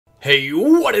Hey,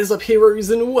 what is up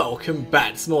heroes and welcome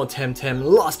back to more Temtem.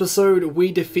 Last episode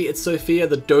we defeated Sophia,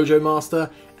 the dojo master,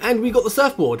 and we got the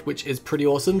surfboard, which is pretty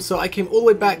awesome. So I came all the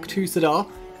way back to Sadar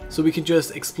so we can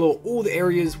just explore all the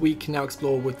areas we can now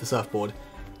explore with the surfboard.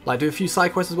 Like do a few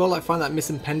side quests as well, like find that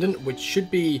missing pendant, which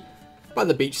should be by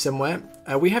the beach somewhere.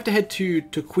 We have to head to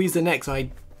Turquesa next.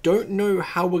 I don't know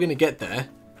how we're going to get there.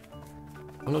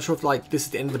 I'm not sure if like this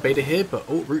is the end of the beta here, but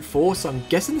oh, Route 4, so I'm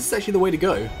guessing this is actually the way to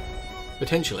go.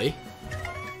 Potentially.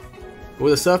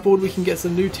 With a surfboard we can get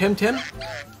some new Temtem.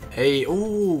 Hey,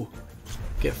 ooh.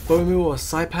 Get Fomu or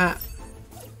Saipat.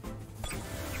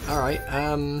 Alright,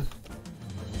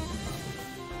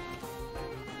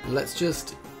 let's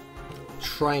just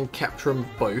try and capture them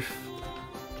both.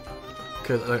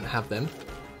 Because I don't have them.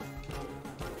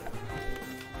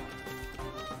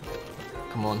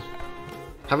 Come on.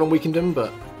 Haven't weakened them,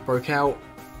 but broke out.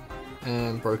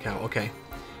 And broke out, okay.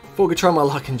 Thought I could try my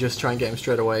luck and just try and get him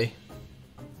straight away.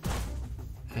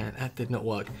 And that did not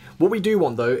work. What we do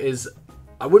want though is,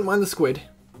 I wouldn't mind the squid,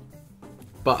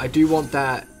 but I do want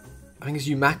that, I think it's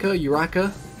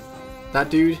Uraka, that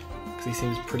dude, because he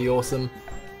seems pretty awesome.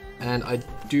 And I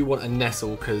do want a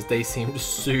Nestle, because they seem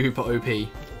super OP.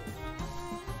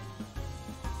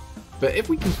 But if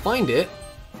we can find it,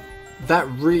 that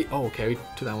really, oh okay, we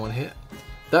took that one hit.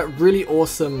 That really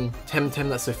awesome Temtem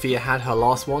that Sophia had, her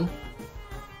last one.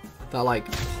 That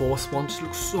like horse one just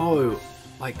looks so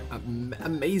like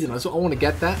amazing. I want to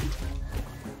get that.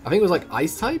 I think it was like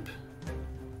ice type,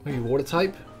 maybe water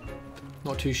type.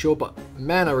 Not too sure, but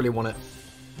man, I really want it.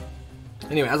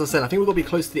 Anyway, as I said, I think we've got to be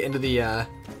close to the end of the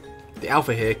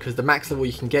alpha here because the max level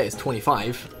you can get is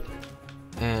 25,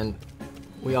 and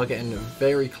we are getting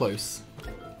very close.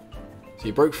 So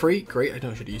you broke free, great. I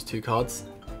know I should use 2 cards.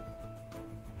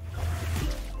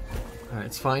 All right,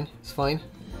 it's fine. It's fine.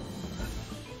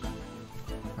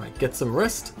 Alright, get some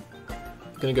rest.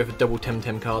 I'm gonna go for double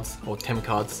Temtem cards, or Tem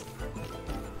cards.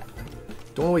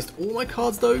 Don't want to waste all my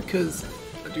cards though, because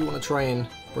I do want to try and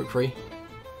broke free.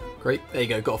 Great, there you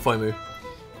go, got a Fomu.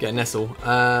 Get a Nestle.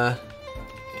 Yeah,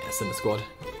 send the squad.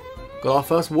 Got our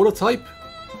first water type.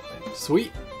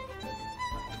 Sweet.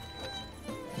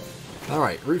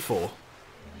 Alright, Route 4.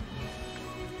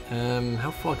 How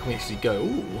far can we actually go?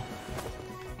 Ooh.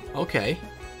 Okay.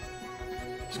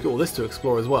 Just got all this to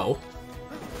explore as well.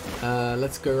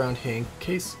 Let's go around here in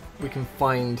case we can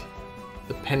find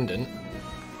the pendant.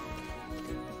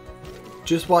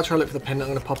 Just while I try to look for the pendant,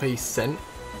 I'm going to pop a scent.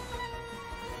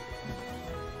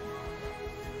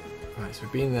 Alright, so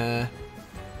we've been there.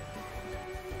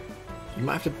 You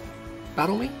might have to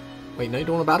battle me? Wait, no, you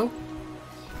don't want to battle?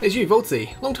 It's you,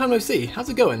 Voltzy. Long time no see. How's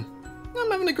it going?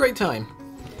 I'm having a great time.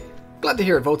 Glad to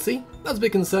hear it, Voltzy. That was a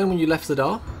big concern when you left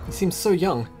Zadar. You seem so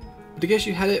young. But I guess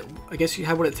you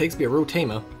had what it takes to be a real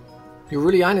tamer. You're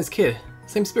really Anna's kid.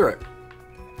 Same spirit.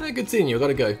 Good seeing you, I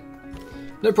gotta go.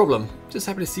 No problem. Just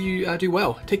happy to see you do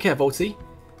well. Take care, Voltzy.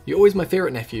 You're always my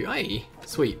favourite nephew. Aye,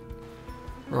 sweet.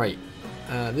 Right.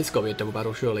 This gotta be a double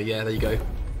battle, surely. Yeah, there you go.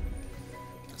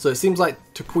 So it seems like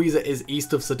Turquesa is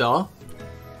east of Sadar.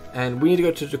 And we need to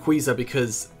go to Turquesa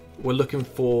because we're looking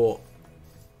for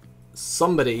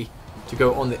somebody to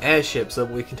go on the airship so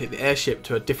that we can take the airship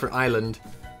to a different island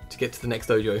to get to the next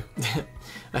dojo.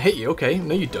 I hate you, okay.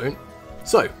 No you don't.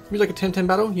 So, would you like a Temtem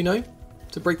battle, you know?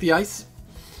 To break the ice?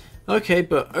 Okay,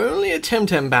 but only a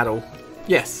Temtem battle.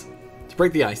 Yes, to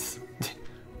break the ice.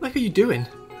 What are you doing?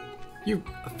 You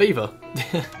a favour.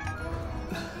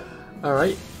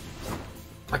 Alright.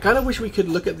 I kind of wish we could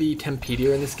look at the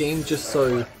Tempedia in this game just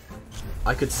so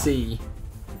I could see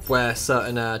where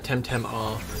certain Temtem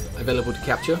are available to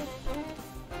capture.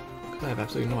 I have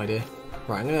absolutely no idea.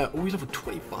 Right, I'm gonna... Oh, he's level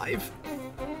 25.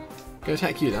 Gonna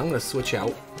attack you then. I'm gonna switch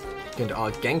out. Go into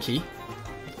our Genki.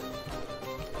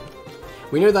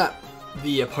 We know that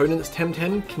the opponent's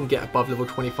Temtem can get above level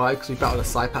 25 because we battled a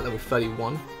Saipat level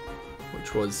 31,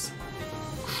 which was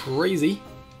crazy.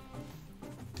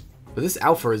 But this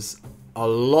alpha is a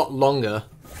lot longer.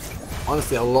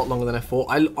 Honestly, a lot longer than I thought.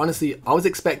 I was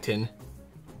expecting...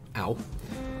 Ow.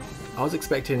 I was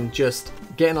expecting just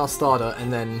getting our starter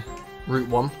and then Route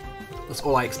 1. That's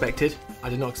all I expected. I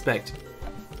did not expect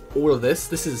all of this.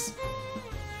 This is...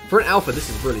 For an alpha, this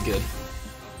is really good.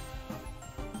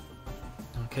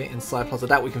 Okay, and side plus of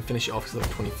that we can finish it off because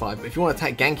level 25. But if you want to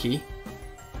attack Genki...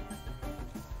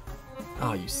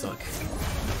 Oh, you suck.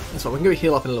 That's right, we can go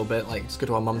heal up in a little bit. Like, just go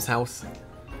to our mum's house.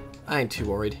 I ain't too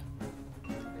worried.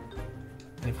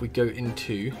 And if we go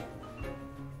into...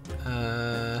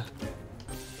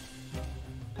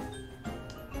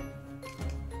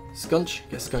 Scunch.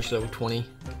 Get Scunch level 20.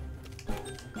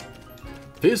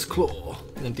 Fist Claw.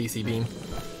 And then DC Beam.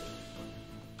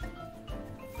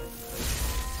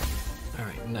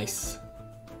 Nice.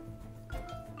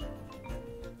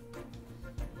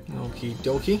 Okie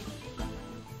dokie.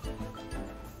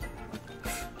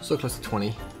 So close to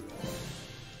 20.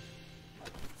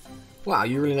 Wow,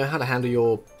 you really know how to handle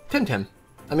your Temtem.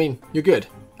 I mean, you're good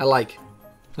at like,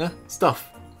 stuff.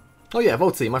 Oh yeah,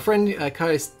 Voltsy, my friend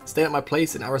Kai is staying at my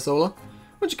place in Arisola. Why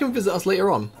don't you come visit us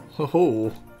later on?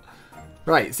 Oh,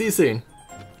 right, see you soon.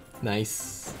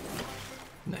 Nice.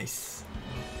 Nice.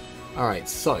 Alright,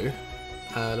 so,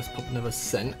 let's pop another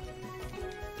scent.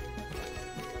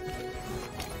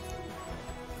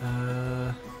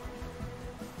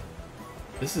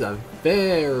 This is a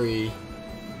very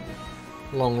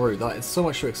long route. There's so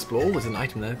much to explore. There's an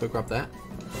item there. Go grab that.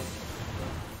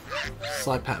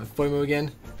 Side pattern FOMO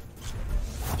again.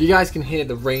 If you guys can hear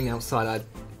the rain outside,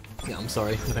 I'm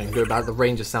sorry. Nothing I can do about it. The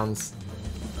rain just sounds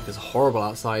just horrible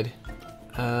outside.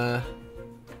 Gonna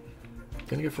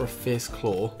go for a Fierce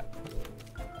Claw.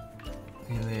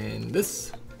 And then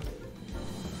this.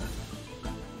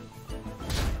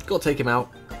 Gotta take him out.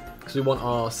 Because we want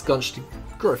our Scunch to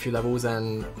grow a few levels,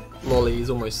 and Lolly is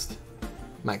almost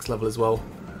max level as well.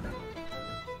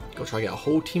 Gotta try to get a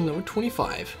whole team level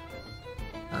 25.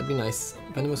 That'd be nice.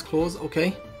 Venomous Claws,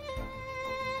 okay.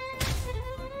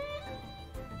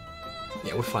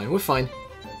 Yeah, we're fine, we're fine.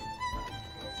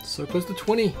 So close to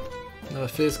 20. Another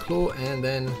Fierce Claw, and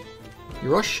then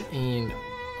you rush, and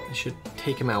I should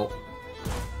take him out.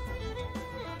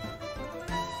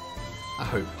 I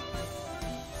hope.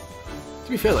 To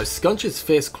be fair though, Scunch's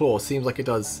Fierce Claw seems like it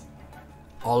does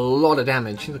a lot of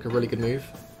damage. Seems like a really good move.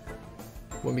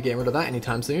 Won't be getting rid of that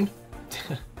anytime soon.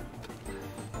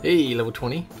 Hey, level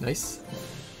 20. Nice.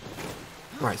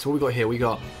 Right, so what we got here? We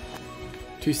got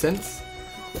 2 cents.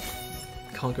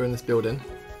 Can't go in this building.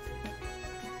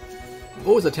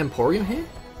 Oh, is there a Temporium here?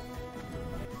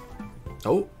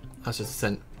 Oh, that's just a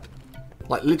cent.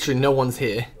 Like, literally no one's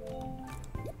here.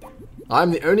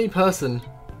 I'm the only person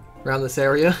around this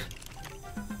area.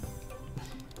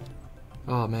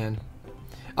 Oh man.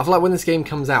 I feel like when this game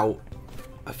comes out,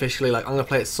 officially, like, I'm gonna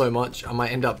play it so much, I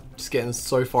might end up just getting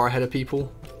so far ahead of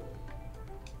people.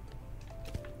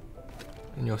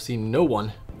 And you'll see no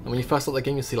one. And when you first start the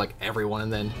game, you'll see like everyone,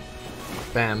 and then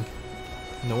bam,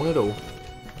 no one at all.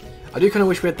 I do kind of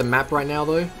wish we had the map right now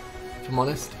though, if I'm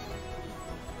honest.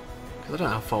 Because I don't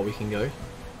know how far we can go.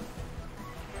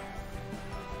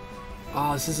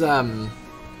 Oh, this is, ooh,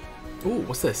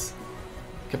 what's this?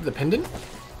 Kept the pendant?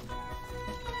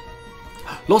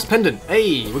 Lost pendant!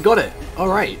 Hey, we got it!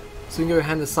 Alright, so we can go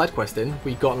hand this side quest in.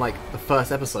 We got in like the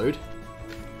first episode.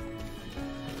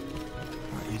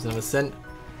 Alright, use another scent.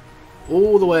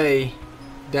 All the way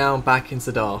down back in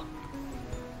Sadar.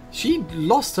 She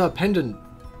lost her pendant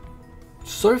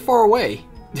so far away.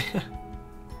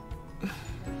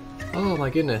 Oh my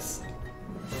goodness.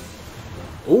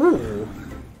 Ooh!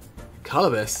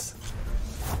 Columbus.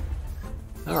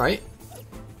 Alright.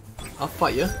 I'll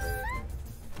fight you.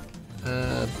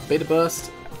 Beta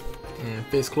Burst and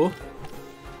Fierce Claw.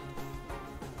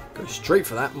 Go straight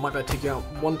for that. Might be able to take you out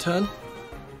one turn.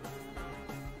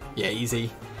 Yeah, easy.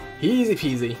 Easy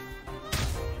peasy.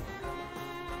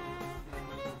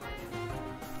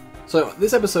 So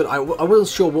this episode, I wasn't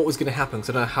sure what was going to happen because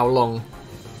I don't know how long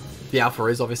the alpha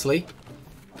is, obviously.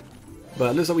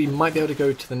 But it looks like we might be able to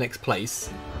go to the next place.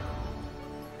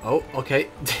 Oh, okay.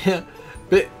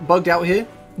 Bit bugged out here.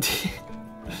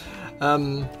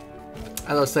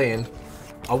 As I was saying,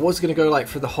 I was going to go like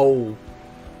through the whole,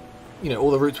 you know, all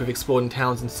the routes we've explored in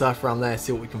towns and surf around there,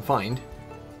 see what we can find.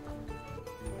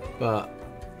 But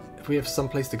if we have some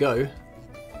place to go,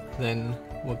 then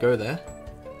we'll go there.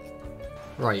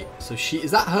 Right, so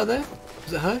is that her there?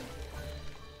 Is it her?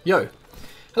 Yo.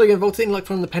 Hello again, Volty, like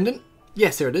from the pendant?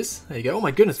 Yes, here it is. There you go. Oh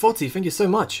my goodness, Volty, thank you so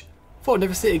much. Thought I'd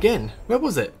never see it again. Where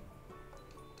was it?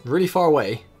 Really far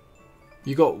away.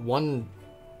 You got one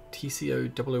TCO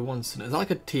 001. Is that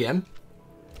like a TM?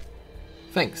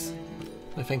 Thanks.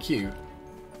 No, thank you.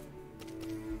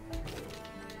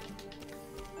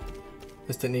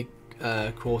 This technique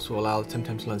course will allow the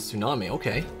Temtem to learn Tsunami.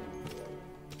 Okay.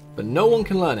 But no one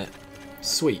can learn it.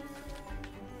 Sweet.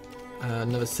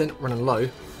 Another scent running low.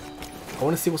 I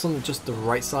want to see what's on just the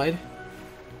right side.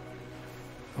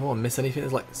 I don't want to miss anything.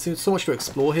 There's like so much to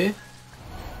explore here.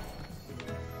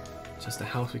 Just a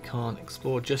house we can't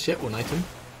explore just yet. One item.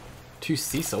 2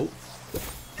 sea salt.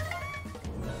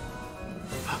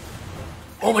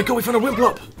 Oh my god, we found a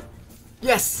Wimplop!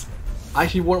 Yes! I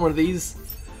actually want one of these.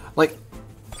 Like,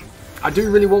 I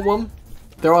do really want one.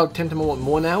 There are Temtem I want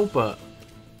more now, but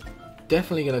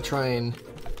definitely gonna try and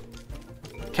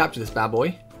capture this bad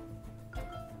boy.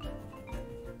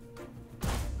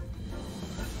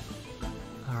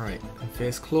 Alright, and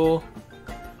Fierce Claw.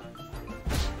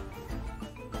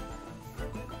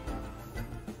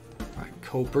 Alright,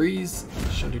 Cold Breeze.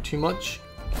 Shouldn't do too much.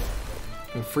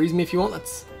 You can freeze me if you want,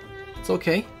 it's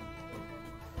okay.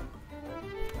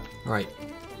 Alright.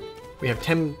 We have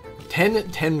 10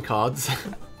 cards.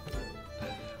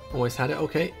 Almost had it,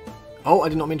 okay. Oh, I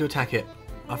did not mean to attack it.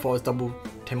 I thought I was double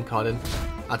Tem carded.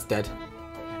 That's dead.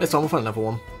 It's fine, we'll find another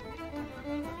one.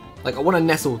 Like, I want a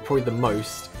Nestle probably the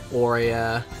most, or a,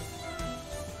 I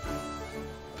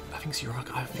think it's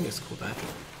Uraraka, I think it's called that.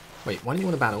 Wait, why don't you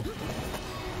want to battle?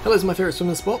 Hello's my favourite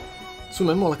swimming spot.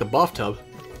 Swimming more like a bathtub.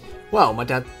 Well, my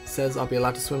dad says I'll be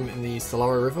allowed to swim in the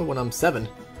Solara River when I'm 7.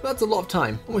 But that's a lot of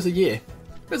time, almost a year.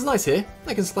 But it's nice here.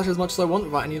 I can splash as much as I want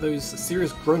without any of those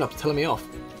serious grown-ups telling me off.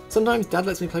 Sometimes Dad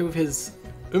lets me play with his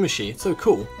umashi. It's so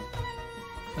cool.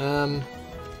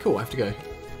 Cool, I have to go.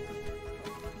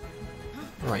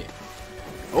 Right.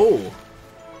 Oh!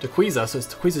 Turquesa, so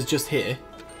Turquesa's just here.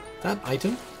 That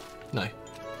item? No.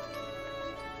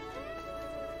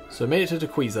 So I made it to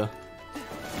Turquesa.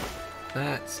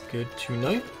 That's good to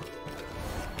know.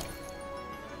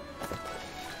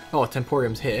 Oh,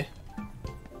 Temporium's here.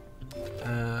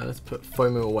 Let's put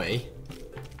FOMO away.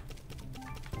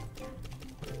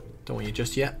 Don't want you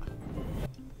just yet.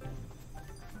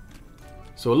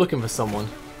 So we're looking for someone.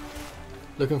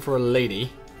 Looking for a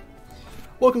lady.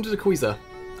 Welcome to Turquesa.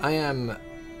 I am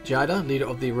Jada, leader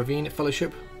of the Ravine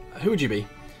Fellowship. Who would you be?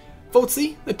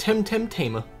 Voltzi, the Temtem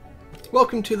Tamer.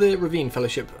 Welcome to the Ravine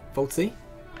Fellowship, Voltzi.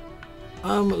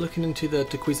 I'm looking into the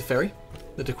Turquesa Ferry.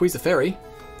 The Turquesa Ferry?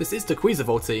 This is Turquesa,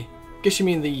 Voltzi. Guess you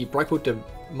mean the Brycourt de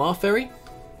Mar Ferry?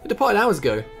 It departed hours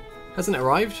ago. Hasn't it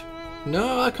arrived?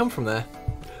 No, I come from there.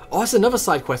 Oh, that's another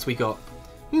side quest we got.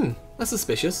 That's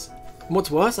suspicious. And what's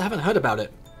worse, I haven't heard about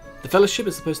it. The Fellowship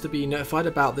is supposed to be notified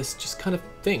about this just kind of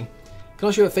thing. Can I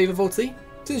ask you a favour, Voltzi?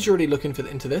 Since you're already looking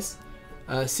into this,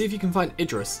 see if you can find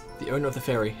Idris, the owner of the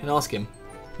ferry, and ask him.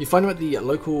 You find him at the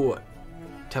local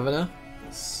taverna,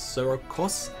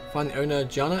 Sorokos. Find the owner,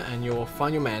 Jana, and you'll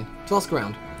find your man. To ask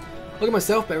around. Look at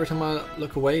myself, but every time I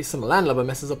look away, some landlubber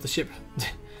messes up the ship.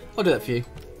 I'll do that for you.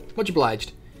 Much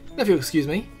obliged. Now if you'll excuse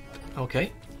me.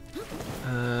 Okay.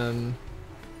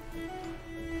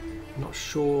 Not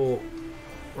sure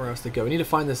where else to go. We need to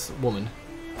find this woman.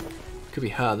 Could be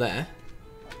her there.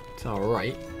 It's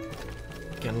alright.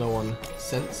 Getting low on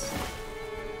sense.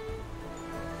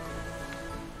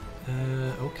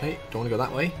 Okay, don't want to go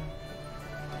that way.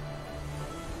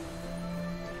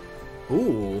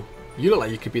 Ooh, you look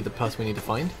like you could be the person we need to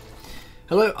find.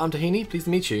 Hello, I'm Tahini, pleased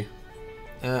to meet you.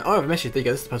 Oh, I have a message, there you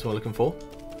go, this is the person we're looking for.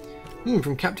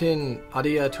 From Captain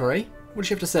Adia Torre. What does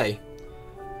she have to say?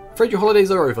 Afraid your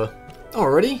holidays are over. Oh,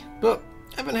 already? But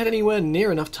I haven't had anywhere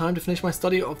near enough time to finish my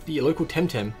study of the local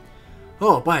Temtem.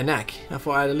 Oh, by a knack. I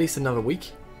thought I had at least another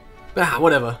week. But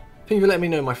whatever. Thank you for letting me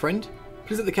know, my friend.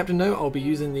 Please let the captain know I'll be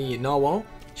using the narwhal.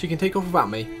 She can take off without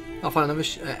me. I'll find another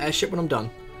airship when I'm done.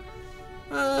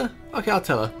 Okay, I'll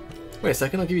tell her. Wait a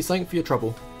second, I'll give you something for your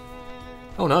trouble.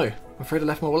 Oh no, I'm afraid I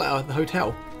left my wallet out at the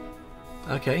hotel.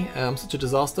 Okay, I'm such a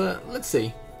disaster. Let's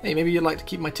see. Hey, maybe you'd like to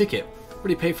keep my ticket.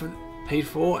 Already paid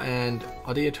for, and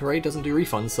Adia Torre doesn't do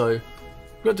refunds, so... We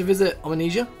got to visit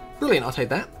Omanesia? Brilliant, I'll take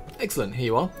that. Excellent, here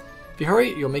you are. If you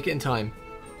hurry, you'll make it in time.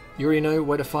 You already know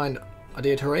where to find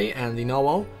Adia Torre and the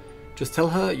narwhal. Just tell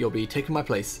her you'll be taking my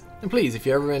place. And please, if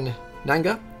you're ever in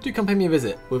Nanga, do come pay me a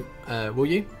visit, will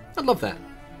you? I'd love that.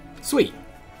 Sweet.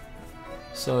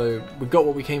 So, we've got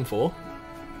what we came for.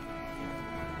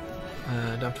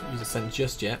 Don't have to use a scent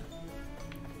just yet.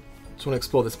 Just want to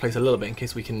explore this place a little bit in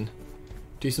case we can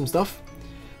do some stuff.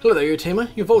 Hello there, you're a tamer.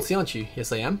 You're Voltzi, aren't you?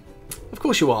 Yes, I am. Of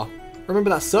course you are. Remember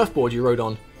that surfboard you rode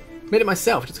on? Made it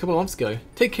myself just a couple of months ago.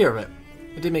 Take care of it.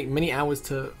 It did make many hours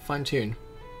to fine tune.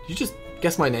 Did you just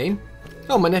guess my name?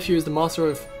 Oh, my nephew is the master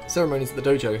of ceremonies at the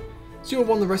dojo. So you're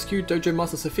one of the rescued dojo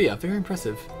master Sophia. Very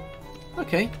impressive.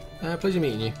 Okay, pleasure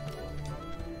meeting you.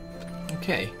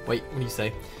 Okay, wait, what do you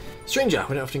say? Stranger,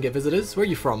 we don't often get visitors. Where are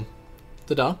you from?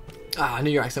 Da-da. Ah, I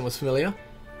knew your accent was familiar.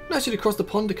 Nice you to cross the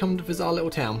pond to come to visit our little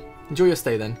town. Enjoy your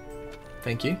stay then.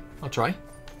 Thank you, I'll try.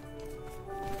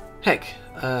 Heck,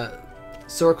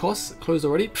 Sorokos, closed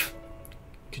already? Pfft.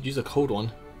 Could use a cold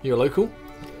one. You're a local?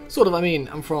 Sort of, I mean,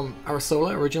 I'm from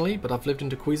Arasola originally, but I've lived in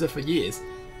Turquesa for years.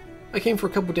 I came for a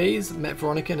couple of days, met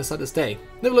Veronica and decided to stay.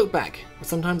 Never looked back, but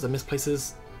sometimes I miss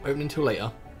places open until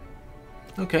later.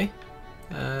 Okay,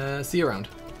 see you around.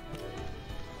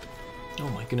 Oh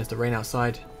my goodness, the rain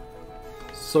outside.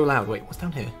 So loud. Wait, what's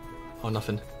down here? Oh,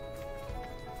 nothing.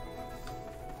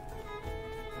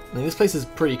 I mean, this place is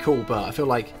pretty cool, but I feel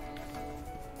like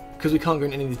because we can't go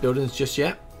in any of these buildings just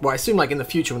yet, Well, I assume like in the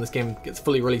future when this game gets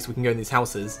fully released, we can go in these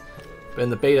houses. But in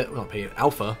the beta, well, not beta,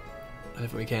 alpha, I don't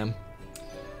think we can.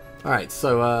 Alright,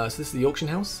 so this is the auction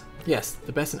house? Yes,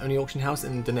 the best and only auction house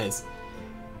in Denez.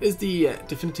 It is the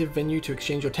definitive venue to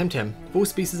exchange your Temtem, of all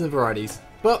species and varieties.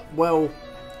 But, well,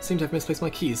 I seem to have misplaced my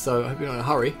keys, so I hope you're not in a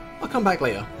hurry. I'll come back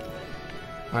later.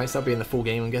 Alright, so that'll be in the full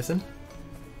game, I'm guessing.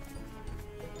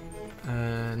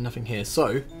 Nothing here.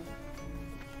 So,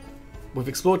 we've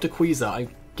explored Turquesa. I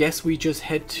guess we just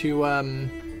head to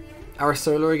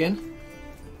Arasola again.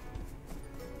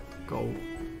 Got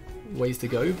ways to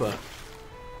go, but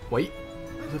wait,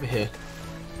 what's over here?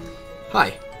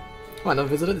 Hi. Oh, another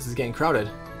visitor? This is getting crowded.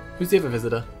 Who's the other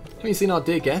visitor? Haven't you seen our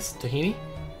dear guest, Tahini?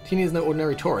 Tahini is no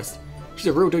ordinary tourist. She's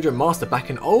a real dojo master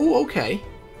back in... Oh, okay.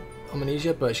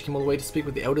 Amnesia, but she came all the way to speak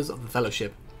with the elders of the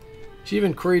fellowship. She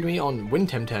even queried me on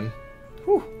Temtem.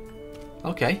 Whew.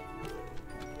 Okay.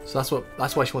 So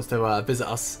that's why she wants to visit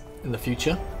us in the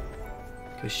future.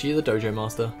 Because she is a dojo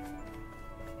master.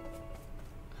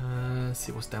 Let's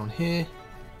see what's down here.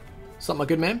 What's up, my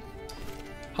good man?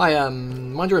 Hi,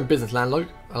 mind your own business,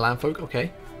 landfolk.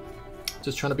 Okay.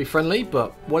 Just trying to be friendly,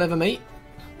 but whatever, mate.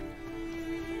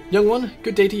 Young one,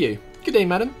 good day to you. Good day,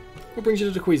 madam. What brings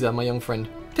you to Turquesa, my young friend?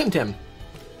 Temtem.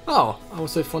 Oh, I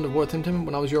was so fond of water Temtem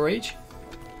when I was your age.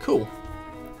 Cool.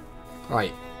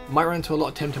 Alright, might run into a lot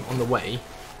of Temtem on the way.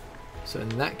 So in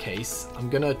that case, I'm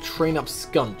going to train up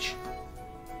Skunch.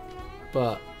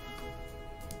 But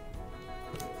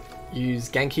use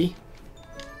Genki.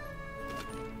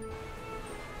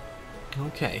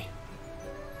 Okay.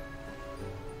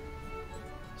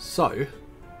 So,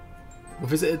 we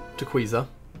visited Turquesa,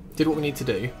 did what we need to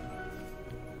do.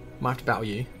 Might have to battle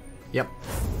you. Yep.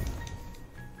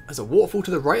 There's a waterfall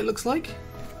to the right, it looks like.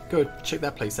 Go check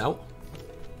that place out.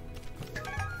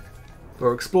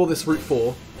 We'll explore this Route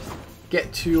 4.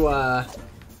 Get to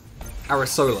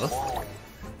Arasola.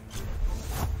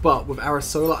 But with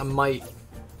Arasola, I might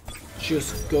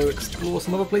just go explore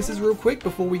some other places real quick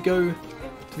before we go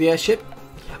to the airship.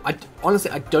 Honestly,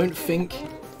 I don't think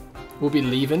we'll be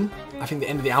leaving. I think the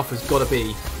end of the alpha's got to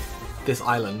be this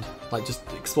island. Like, just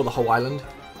explore the whole island.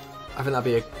 I think that'd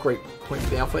be a great point for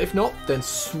the alpha. If not, then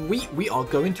sweet, we are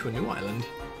going to a new island.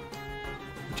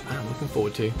 Which I am looking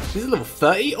forward to. This is level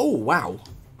 30? Oh, wow.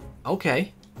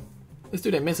 Okay. This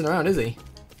dude ain't messing around, is he?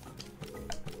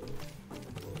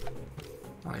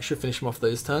 Alright, should finish him off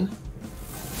this turn.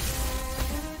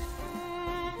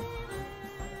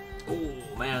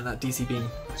 Oh, man, that DC beam.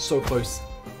 So close.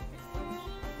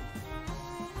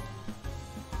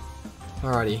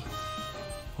 Alrighty.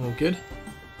 All good.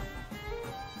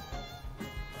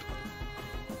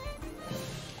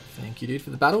 Thank you, dude, for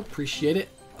the battle. Appreciate it.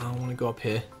 I want to go up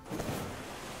here.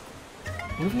 I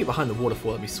wonder if we can get behind the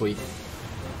waterfall. That'd be sweet.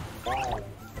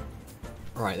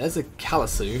 Alright, there's a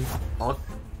Kalasu.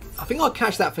 I think I'll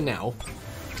catch that for now.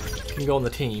 Can go on the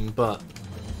team, but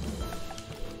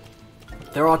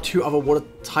there are two other water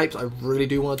types I really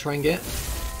do want to try and get.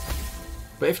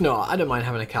 But if not, I don't mind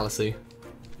having a Kalasu.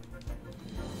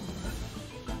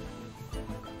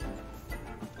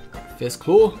 Fierce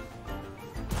Claw.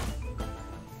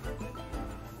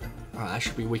 Alright, that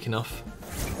should be weak enough.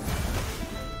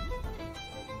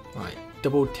 Alright,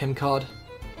 double Tem card.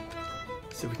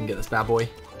 See if we can get this bad boy.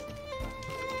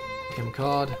 Tem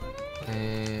card.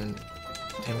 And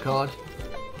Tem card.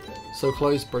 So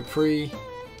close, broke free.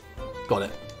 Got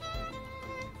it.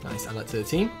 Nice, add that to the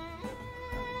team.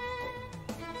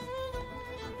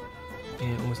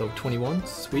 And almost over 21.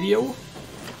 Sweetio.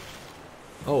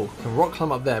 Oh, can rock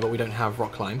climb up there, but we don't have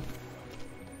rock climb.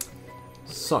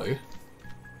 So,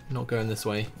 not going this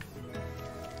way.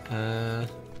 There's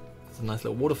a nice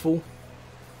little waterfall.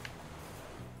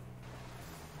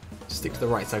 Stick to the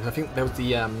right side, because I think there was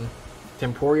the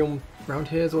Temporium around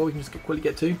here as well we can just quickly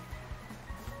get to.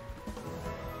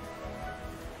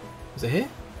 Was it here?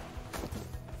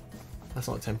 That's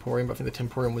not a Temporium, but I think the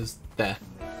Temporium was there.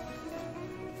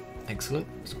 Excellent.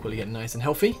 Just quickly get nice and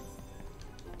healthy.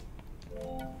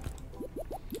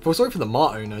 Feel sorry for the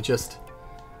mart owner, just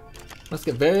must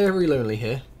get very lonely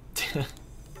here.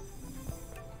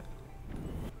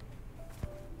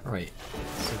 Alright,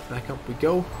 so back up we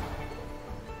go.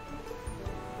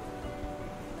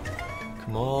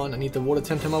 Come on, I need the water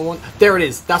Temtem I want. There it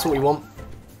is, that's what we want.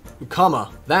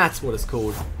 Ukama, that's what it's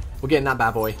called. We're getting that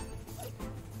bad boy.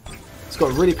 It's got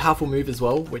a really powerful move as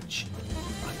well, which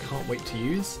I can't wait to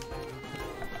use.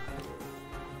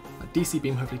 A DC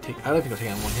beam hopefully take... I don't think I'll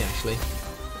take out one here actually.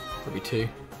 Probably two.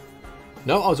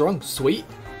 No, I was wrong. Sweet.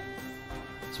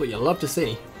 That's what you love to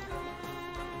see.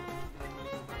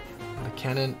 And a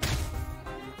cannon.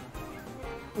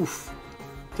 Oof.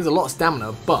 There's a lot of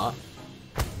stamina, but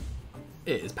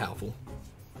It is powerful.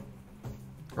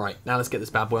 Right, now let's get this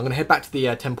bad boy. I'm going to head back to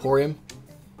the Temporium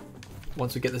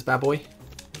once we get this bad boy.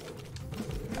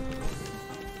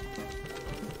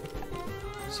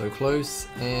 So close,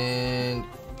 and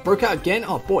broke out again?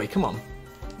 Oh boy, come on.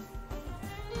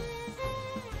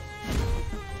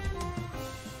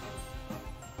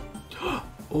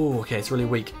 Oh, okay, it's really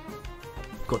weak.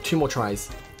 Got 2 more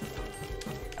tries.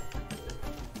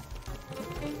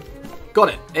 Got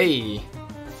it! Hey!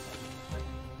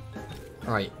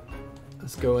 Alright,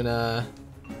 let's go and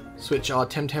switch our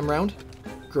Temtem round.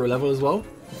 Grow a level as well.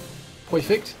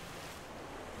 Perfect.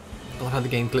 I love how the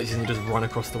game glitches and you just run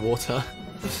across the water.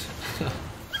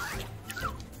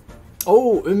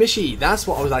 Oh, Umishi! That's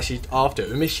what I was actually after.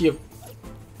 Umishi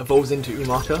evolves into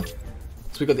Umaka.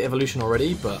 So we got the evolution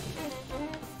already, but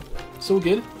it's all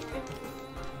good.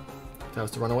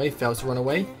 Fails to run away, fails to run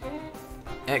away.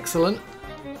 Excellent.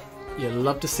 You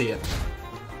love to see it.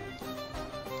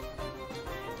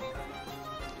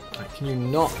 Right, can you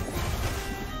not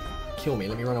kill me?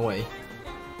 Let me run away.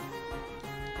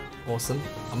 Awesome.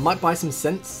 I might buy some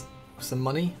cents for some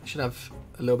money. I should have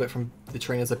a little bit from the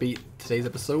trainers I beat today's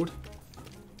episode.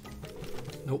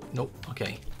 Nope, nope.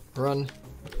 Okay. Run.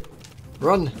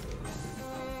 Run!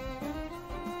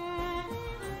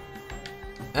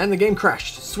 And the game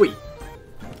crashed. Sweet.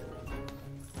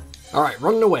 Alright,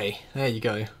 running away. There you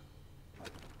go.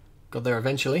 Got there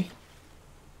eventually.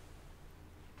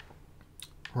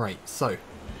 Right, so.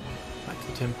 Back to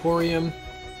the Temporium.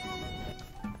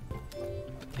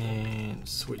 And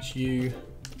switch you.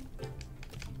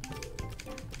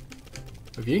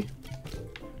 With you.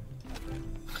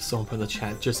 Someone put in the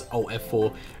chat, just Alt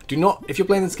F4. Do not, if you're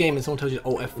playing this game and someone tells you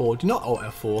Alt F4, do not Alt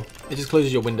F4. It just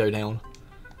closes your window down.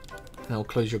 And it'll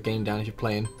close your game down if you're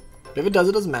playing. But if it does,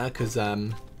 it doesn't matter because,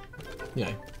 you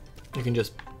know, you can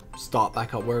just start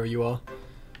back up wherever you are.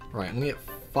 Right, I'm gonna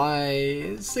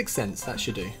get 6 cents. That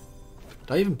should do.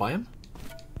 Did I even buy them?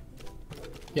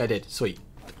 Yeah, I did. Sweet.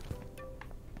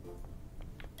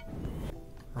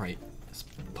 Right, let's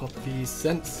pop these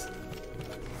cents.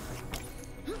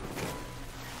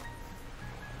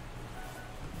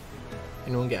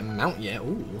 Anyone get a mount yet?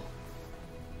 Ooh.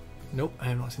 Nope, I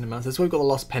have not seen a mount. That's why we've got the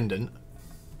lost pendant.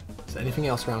 Is there anything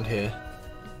else around here?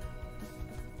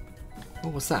 Oh,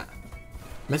 what's that?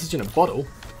 Message in a bottle?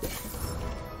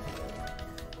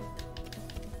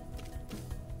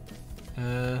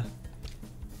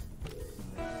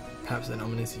 Perhaps an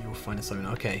ominous you will find a summon.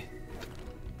 Okay.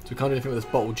 So we can't do anything with this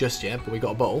bottle just yet, but we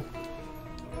got a bottle.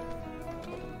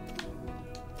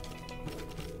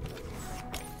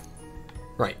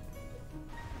 Right.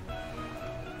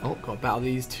 Oh, got to battle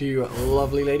these two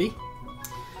lovely lady.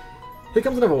 Here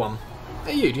comes another one.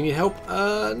 Hey you, do you need help?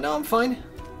 No, I'm fine.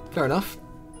 Fair enough.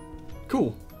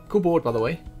 Cool. Cool board, by the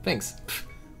way. Thanks. Pfft,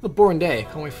 what a boring day.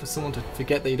 Can't wait for someone to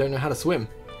forget that you don't know how to swim.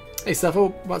 Hey, Seth,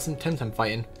 what about some Temtem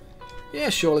fighting? Yeah,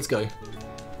 sure, let's go.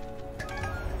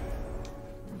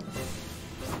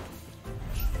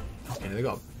 Okay, they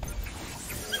got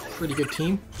a pretty good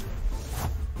team.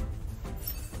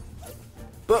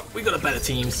 But we got a better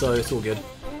team, so it's all good.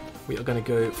 We are going to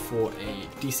go for a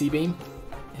DC beam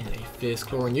and a fierce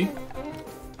claw on you.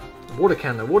 The water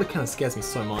cannon scares me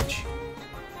so much.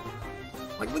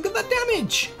 Like, look at that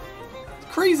damage! It's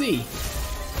crazy!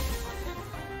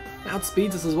 It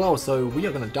outspeeds us as well, so we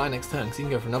are going to die next turn, because he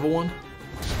can go for another one.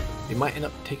 He might end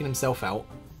up taking himself out.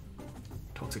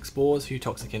 Toxic spores, who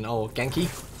toxic in? Oh, Genki.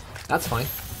 That's fine.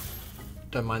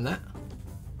 Don't mind that.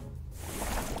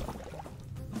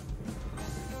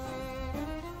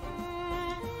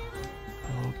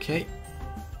 Okay.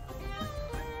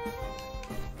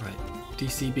 Right,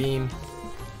 DC beam.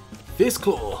 Fierce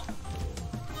claw!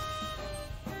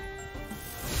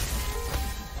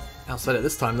 Outside it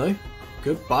this time though.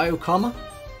 Goodbye, Okama.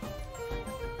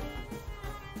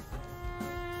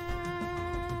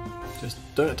 Just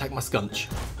don't attack my scunch.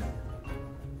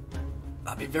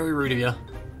 That'd be very rude of you.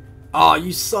 Ah, oh,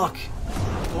 you suck!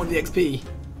 I want the XP.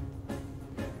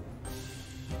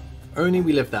 Only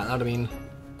we lived that. That'd have been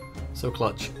so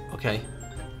clutch. Okay.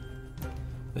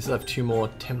 We still have 2 more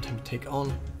Temtem to take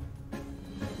on.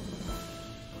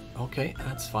 Okay,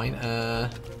 that's fine.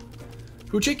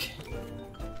 Hoochik.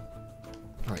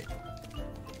 Alright.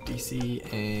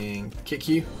 DC and kick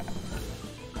you.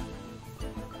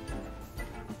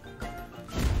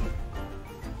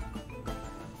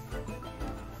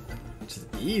 Which is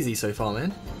easy so far,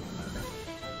 man.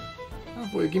 I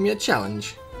thought you'd give me a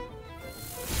challenge.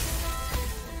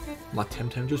 My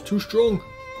Temtem just too strong.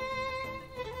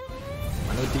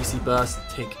 I know DC burst,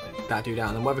 take that dude out,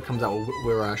 and then whatever comes out,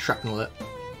 we're shrapnel it.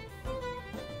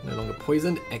 No longer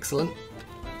poisoned, excellent.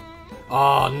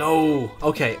 Oh, no.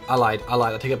 Okay, I lied.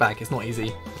 I take it back. It's not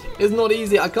easy. It's not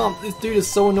easy. I can't. This dude is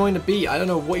so annoying to beat. I don't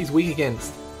know what he's weak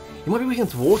against. He might be weak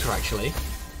against water, actually.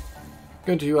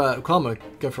 Going to Karma,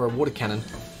 go for a water cannon.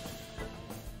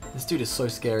 This dude is so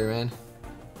scary, man.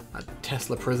 That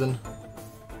Tesla prison.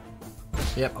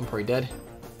 Yep, I'm probably dead.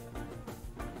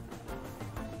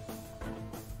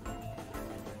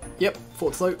 Yep,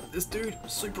 thought so. This dude,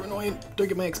 super annoying. Don't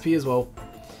get my XP as well.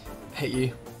 Hate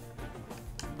you.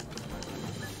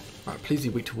 Alright, please be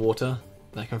weak to water.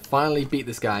 I can finally beat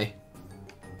this guy.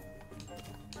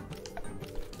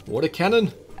 Water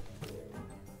cannon!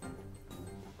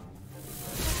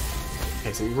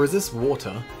 Okay, so he resists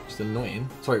water, which is annoying.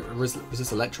 Sorry,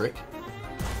 resists electric.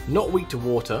 Not weak to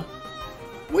water.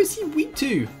 What is he weak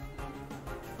to?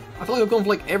 I feel like I've gone for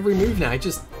like every move now. He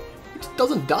just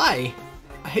doesn't die.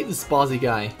 I hate this Sparzy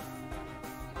guy.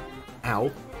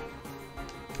 Ow.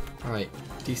 Alright,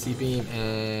 DC beam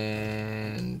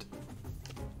and...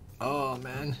 Oh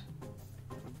man.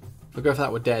 If I go for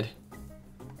that, we're dead.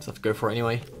 Just have to go for it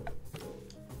anyway.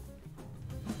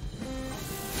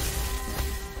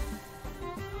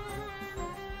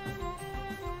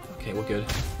 Okay, we're good.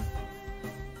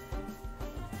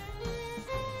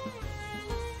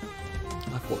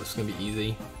 I thought this was going to be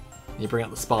easy. And you bring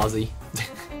out the Sparzy.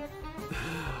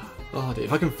 Oh dude,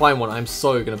 if I can find one, I'm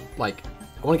so gonna, like,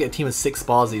 I want to get a team of 6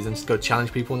 Sparzies and just go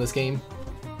challenge people in this game.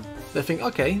 They think,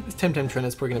 okay, this Temtem trainer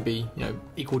is probably going to be, you know,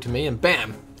 equal to me, and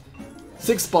bam!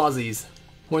 6 Sparzies!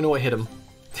 Won't know what hit them.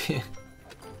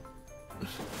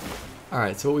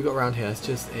 Alright, so what we got around here is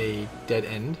just a dead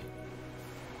end.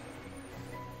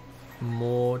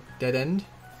 More dead end.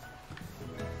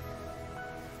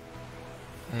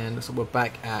 And looks like we're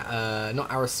back at, not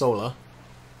Arisola,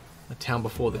 the town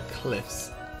before the cliffs.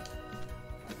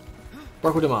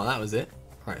 Brocodemar, that was it.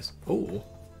 Alright, oh.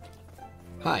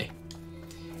 Hi.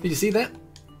 Did you see that?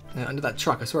 Under that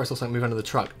truck. I swear I saw something move under the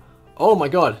truck. Oh my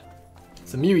god!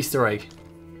 It's a Mew Easter egg.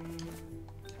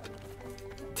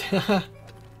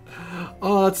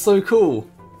 Oh, that's so cool.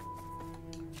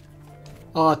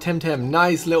 Oh, Temtem.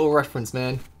 Nice little reference,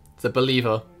 man. It's a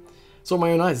believer. Saw with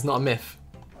my own eyes, it's not a myth.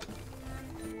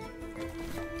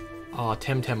 Oh,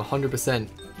 Temtem, 100%.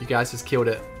 You guys just killed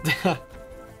it.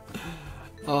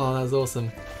 Oh, that was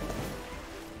awesome.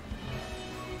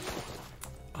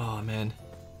 Oh, man.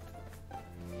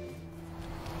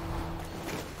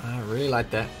 I really like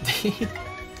that.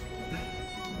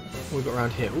 What we got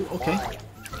around here? Ooh, okay.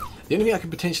 The only thing I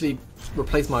could potentially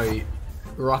replace my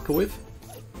Uraka with,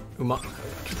 I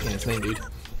keep forgetting his name, dude,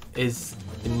 is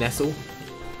the Nestle.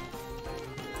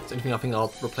 It's the only thing I think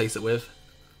I'll replace it with.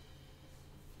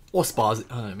 Or Sparzy.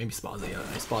 I don't know, maybe Sparzy. I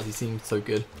don't know. Sparzy seems so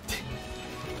good.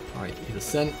 Alright, here's a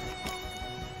scent.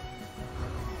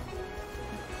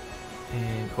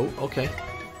 And, oh, okay.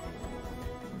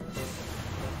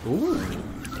 Ooh.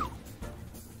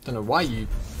 Don't know why you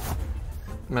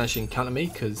managed to encounter me,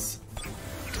 because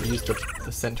I used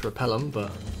the scent to repel them,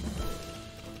 but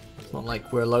it's not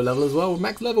like we're low level as well. We're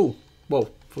max level. Well,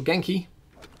 for Genki,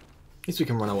 at least we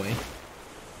can run away.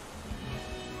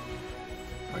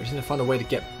 I just need to find a way to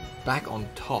get back on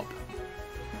top.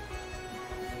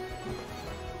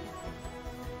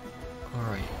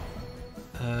 Alright.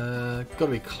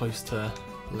 Gotta be close to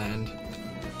land.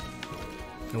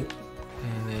 Nope.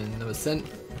 And then another scent.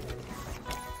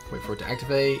 Wait for it to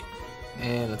activate.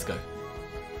 And let's go.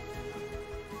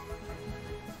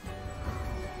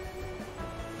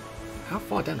 How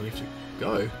far down do we have to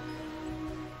go?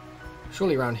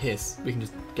 Surely around here we can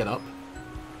just get up.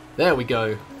 There we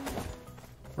go.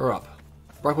 We're up.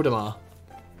 Brocodemar.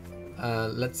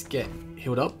 Let's get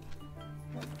healed up.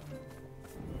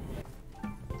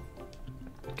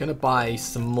 Gonna buy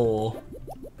some more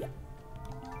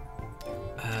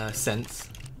scents.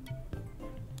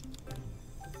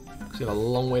 Because we have a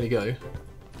long way to go.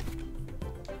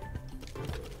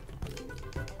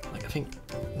 Like, I think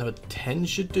number 10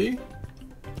 should do.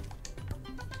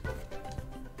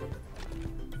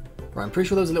 Right, I'm pretty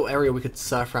sure there was a little area we could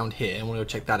surf around here, and we'll go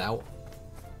check that out.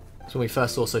 So when we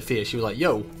first saw Sophia, she was like,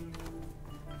 yo,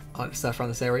 I like to surf around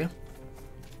this area.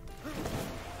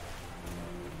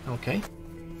 Okay.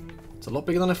 It's a lot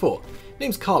bigger than I thought.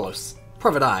 Name's Carlos.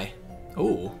 Private Eye.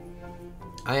 Ooh.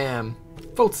 I am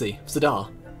Foltzy of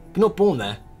Zadar, but not born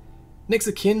there. Next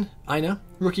of kin, Aina,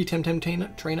 rookie Temtem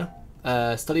trainer.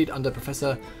 Studied under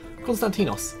Professor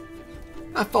Konstantinos.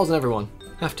 I have files on everyone.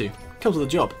 Have to. Comes with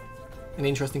a job. Any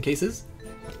interesting cases?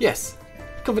 Yes.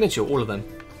 Confidential, all of them.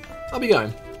 I'll be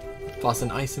going. Faster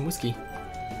than ice and whiskey.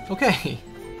 Okay.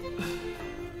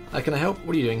 Can I help?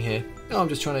 What are you doing here? Oh, I'm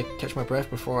just trying to catch my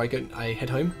breath before I head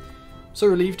home. So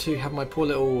relieved to have my poor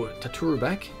little Taturu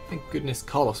back. Thank goodness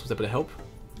Carlos was able to help.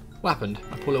 What happened?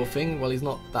 My poor little thing? Well, he's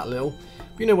not that little.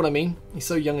 But you know what I mean. He's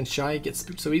so young and shy, he gets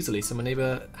spooked so easily. So my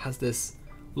neighbour has this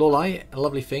Lolai, a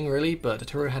lovely thing really, but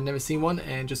Taturu had never seen one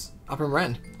and just up and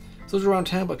ran. So I was around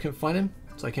town but I couldn't find him.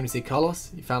 So I came to see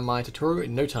Carlos. He found my Taturu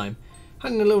in no time.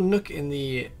 Hiding in a little nook in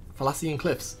the Fallacian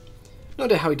Cliffs. No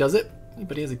idea how he does it,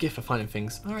 but he has a gift for finding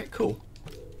things. Alright, cool.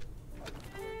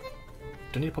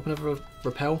 Do I need to pop another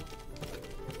repel?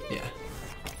 Yeah.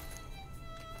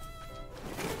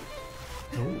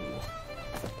 Ooh.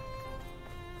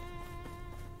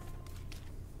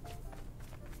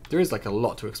 There is like a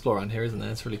lot to explore around here, isn't there?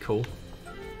 It's really cool.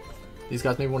 These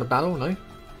guys maybe want to battle? No?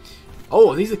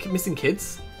 Oh, these are missing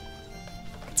kids?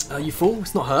 You fool,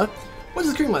 it's not her. Why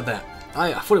does it scream like that?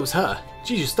 I thought it was her.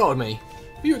 She just startled me.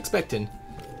 What are you expecting?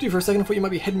 Dude, for a second I thought you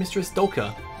might be Headmistress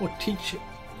Dolka. Or teach.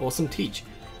 Or some teach.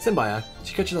 Send by her.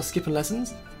 She catches us skipping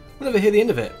lessons. We'll never hear the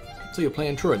end of it. So you're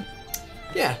playing truant.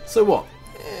 Yeah, so what?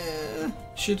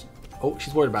 Oh,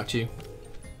 she's worried about you.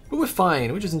 But we're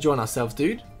fine. We're just enjoying ourselves,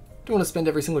 dude. Don't want to spend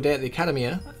every single day at the academy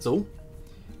here, that's all.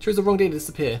 Chose the wrong day to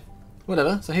disappear.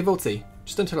 Whatever, so hey Voltzi,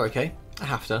 just don't tell her, okay? I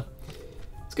have to.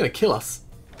 It's gonna kill us.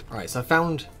 Alright, so I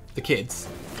found the kids.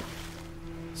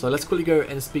 So let's quickly go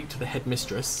and speak to the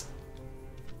headmistress.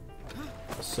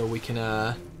 So we can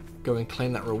go and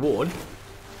claim that reward.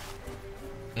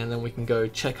 And then we can go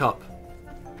check up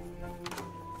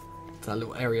that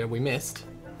little area we missed.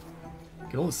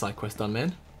 Get all the side quests done,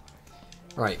 man.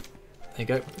 Right, there you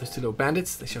go. Those two little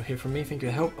bandits. They shall hear from me. Thank you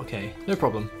for help. Okay, no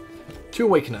problem. 2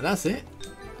 Awakener, that's it.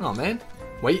 Oh man.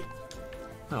 Wait.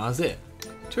 Oh, that's it.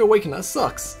 2 Awakener, that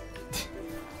sucks.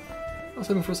 I was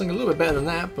hoping for something a little bit better than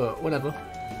that, but whatever.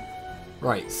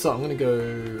 Right, so I'm gonna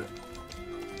go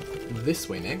this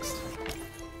way next.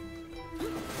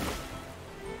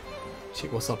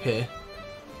 Check what's up here.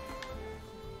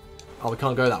 Oh, we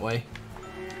can't go that way.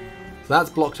 So that's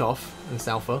blocked off in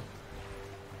Salfa.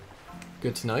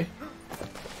 Good to know.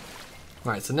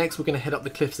 Right, so next we're going to head up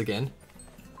the cliffs again.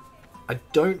 I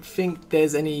don't think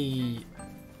there's any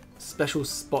special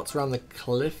spots around the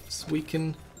cliffs we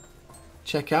can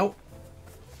check out.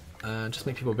 Just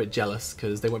make people a bit jealous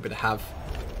because they won't be able to have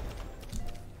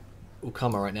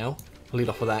Ukama right now. I'll lead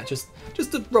off with that, just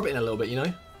to rub it in a little bit, you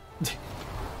know.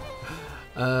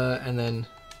 And then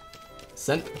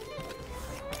sent.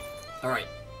 Alright,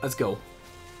 let's go.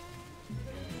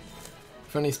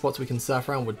 If any spots we can surf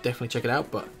around, we'll definitely check it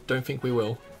out, but don't think we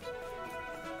will.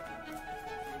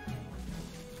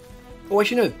 Oh,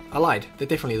 actually no, I lied. There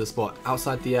definitely is a spot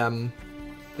outside the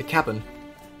cabin.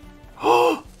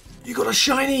 Oh, you got a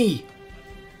shiny!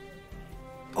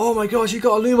 Oh my gosh, you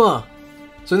got a Luma!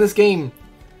 So in this game,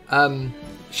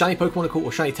 shiny Pokemon are called,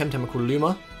 or shiny Temtem are called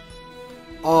Luma.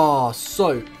 Oh,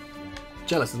 so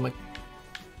jealous. Is my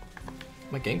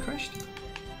game crashed?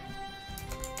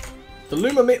 The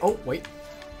Luma made. Oh wait,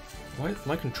 why is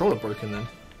my controller broken then?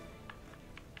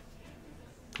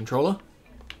 Controller.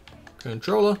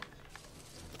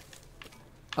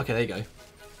 Okay, there you go.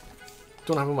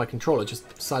 Don't have my controller. Just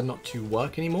decided not to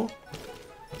work anymore.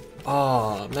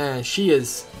 Oh man, she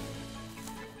is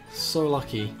so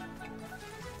lucky.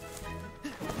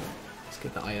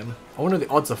 Get that item. I wonder the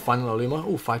odds of finding a Luma.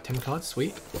 Oh, 5 10 cards,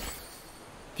 sweet.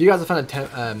 If you guys have found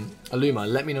a Luma,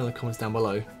 let me know in the comments down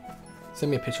below. Send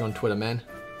me a picture on Twitter, man.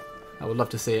 I would love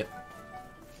to see it.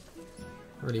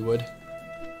 I really would.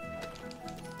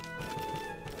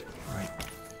 Alright,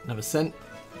 another scent.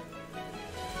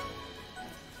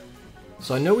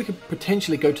 So I know we could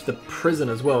potentially go to the prison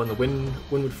as well in the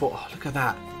Windward Fort. Oh, look at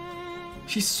that.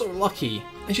 She's so lucky.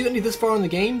 And she's only this far in the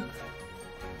game?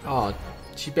 Oh,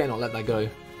 she better not let that go.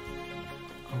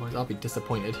 Otherwise I'll be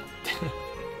disappointed.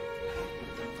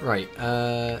 Right,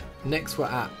 next we're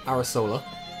at Arasola.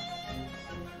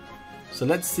 So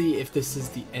let's see if this is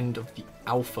the end of the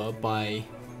alpha by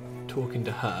talking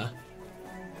to her.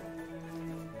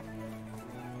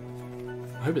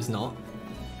 I hope it's not.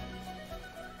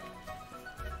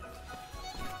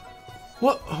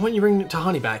 What? Why don't you bring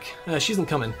Tahani back? She isn't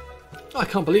coming. Oh, I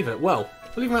can't believe it. Well,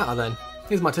 we'll leave her out there then.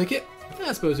 Here's my ticket.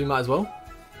 I suppose we might as well.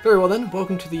 Very well then,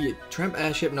 welcome to the tramp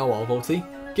airship Narwhal, Volty.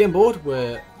 Get on board,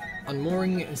 we're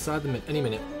unmooring inside any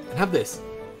minute. And have this.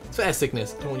 It's for air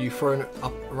sickness, I don't want you thrown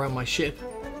up around my ship.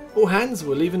 All hands,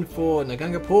 we're leaving for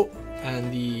Naganga Port,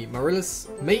 and the Marilis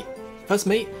first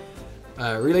mate,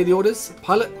 relay the orders.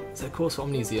 Pilot, set course for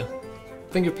Amnesia.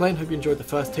 Thank you for playing, hope you enjoyed the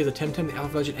first Taser Temtem. The alpha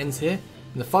version ends here.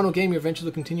 In the final game, your adventure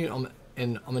will continue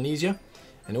in Amnesia,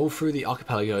 and all through the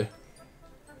archipelago.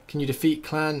 Can you defeat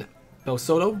Clan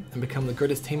Belsolo and become the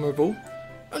greatest tamer of all?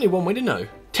 Only one way to know.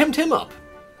 Temtem up!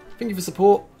 Thank you for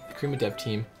support, the Creamer Dev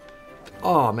team.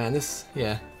 Oh man, this,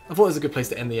 yeah. I thought it was a good place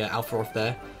to end the alpha off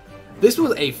there. This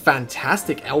was a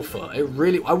fantastic alpha. It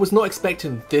really, I was not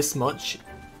expecting this much.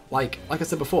 Like I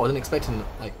said before, I wasn't expecting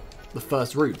like the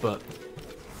first route, but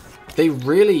they've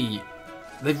really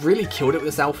killed it with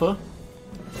this alpha.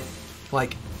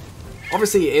 Like,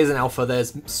 obviously it is an alpha,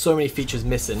 there's so many features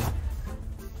missing,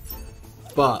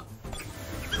 but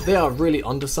they are really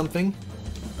onto something.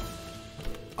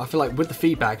 I feel like with the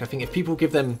feedback, I think if people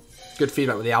give them good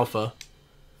feedback with the alpha,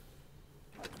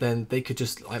 then they could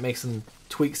just like make some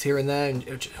tweaks here and there, and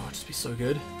it would just be so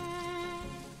good.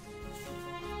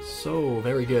 So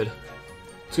very good.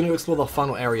 Just going to explore the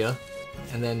final area,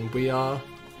 and then we're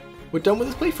done with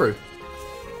this playthrough.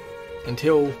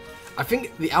 Until, I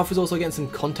think the alpha's also getting some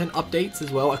content updates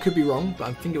as well. I could be wrong, but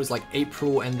I think it was like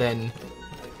April and then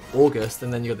August,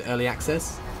 and then you got the early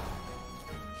access.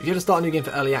 If you had to start a new game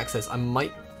for early access, I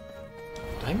might...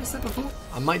 Did I miss that before?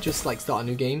 I might just like start a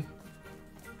new game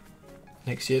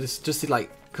next year, just to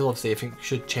like, because obviously I think it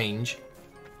should change.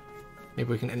 Maybe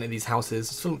we can enter these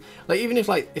houses. Like, even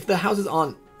if the houses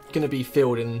aren't going to be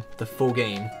filled in the full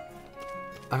game,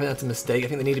 I think that's a mistake. I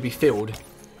think they need to be filled.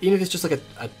 Even if it's just like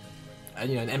a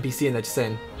you know, an NPC and they're just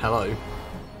saying hello.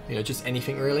 You know, just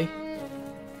anything really.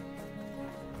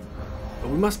 But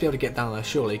we must be able to get down there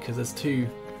surely, because there's two...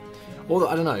 Although,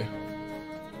 I don't know.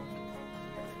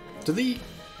 Do the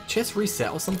chests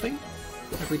reset or something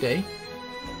every day?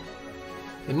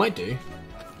 They might do.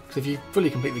 Because if you fully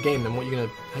complete the game, then what are you gonna...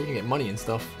 How are you gonna get money and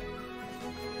stuff?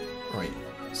 Right,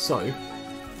 so...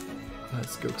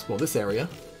 Let's go explore this area.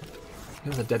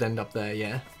 There's a dead end up there,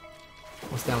 yeah.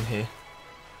 What's down here?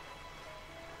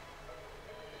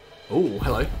 Oh,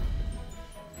 hello.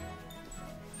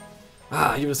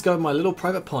 Ah, you discovered my little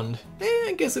private pond.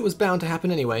 I guess it was bound to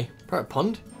happen anyway. Private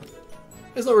pond?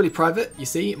 It's not really private, you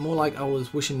see. More like I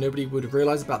was wishing nobody would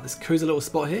realise about this cozy little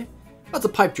spot here. That's a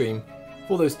pipe dream.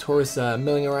 For all those tourists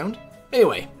milling around.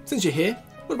 Anyway, since you're here,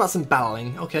 what about some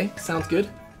battling? Okay, sounds good.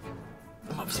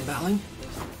 I'm up for some battling.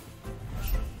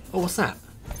 Oh, what's that?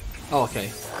 Oh, okay.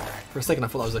 For a second I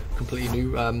thought that was a completely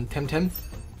new Temtem.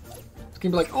 It's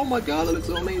gonna be like, oh my god, that looks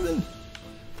so amazing!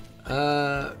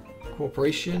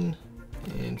 Cooperation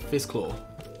and Fizz Claw.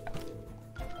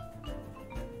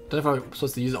 Don't know if I'm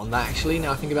supposed to use it on that actually,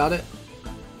 now I think about it.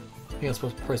 I think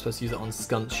I'm probably supposed to use it on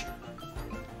Skunch.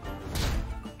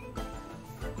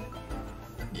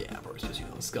 Yeah, I'm probably supposed to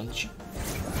use it on Skunch.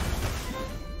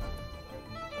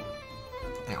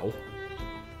 Ow.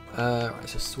 Right,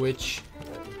 so switch.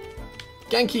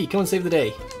 Genki, come and save the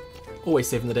day. Always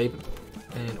saving the day.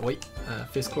 And wait,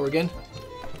 Fizz Claw again.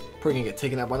 Probably gonna get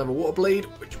taken out by another Water Blade,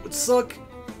 which would suck.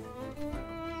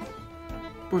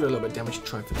 We'll do a little bit of damage to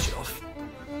try and finish it off.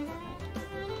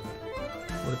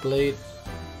 Water Blade.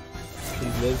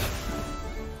 Please live.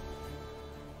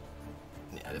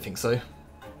 Yeah, I don't think so.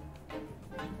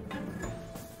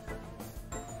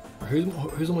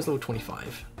 Who's almost level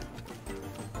 25?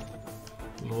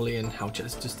 Lolly and Houchet,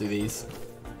 let's just do these.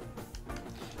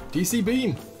 DC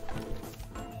Beam!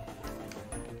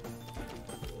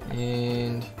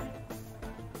 And...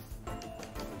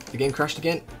 the game crashed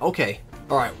again? Okay.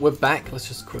 Alright, we're back. Let's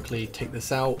just quickly take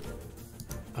this out.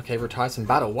 Okay, retire some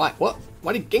battle. Why? What?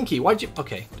 Why did Genki? Why'd you...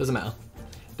 Okay, doesn't matter.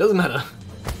 Doesn't matter.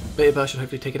 Beta Burst should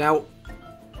hopefully take it out.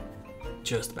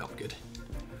 Just about good.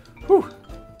 Whew.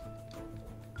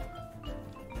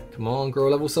 Come on, grow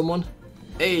level someone.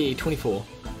 Hey, 24.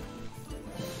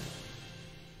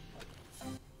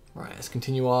 Right, let's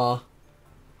continue our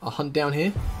hunt down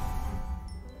here.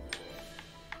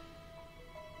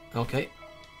 Okay.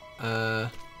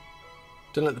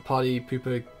 Don't let the party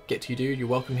pooper get to you, dude. You're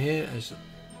welcome here,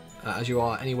 as you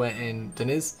are anywhere in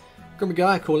Deniz. Grumpy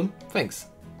guy, I call him. Thanks.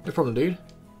 No problem, dude.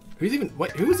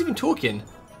 Wait, who was even talking?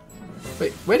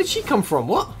 Wait, where did she come from?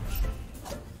 What?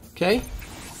 Okay.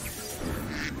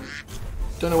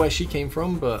 Don't know where she came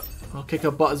from, but I'll kick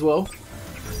her butt as well.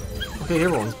 Okay,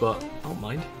 everyone's butt. I don't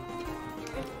mind.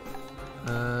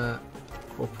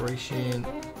 Corporation.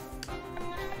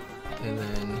 And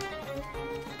then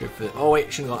go for the... Oh wait, I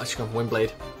should have gone for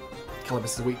Windblade.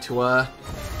 Calibus is weak to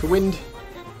wind.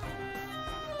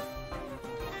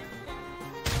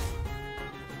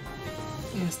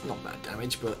 Yeah, it's not bad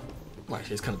damage, but... Well,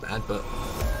 actually it's kind of bad, but...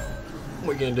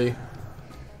 What are you going to do?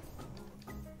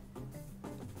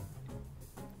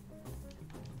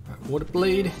 Right, Water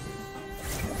Blade.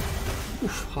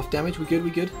 Oof, half damage, we good, we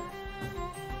good.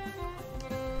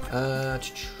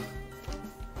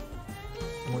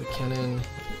 Water Cannon.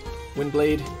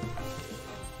 Windblade.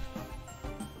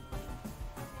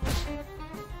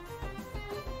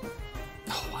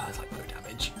 Oh wow, that's like no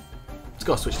damage. Let's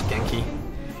go switch to Genki.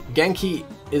 Genki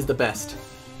is the best.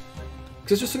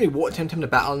 There's just so many water Temtem to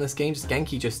battle in this game. Just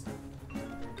Genki just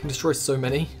can destroy so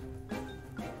many.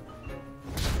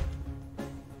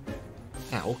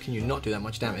 Ow, can you not do that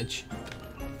much damage?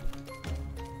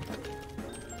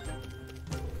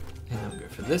 And I'll go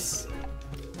for this.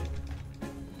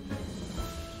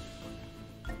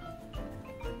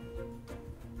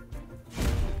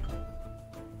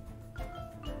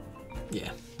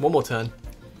 Yeah, one more turn.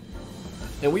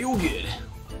 And we all good.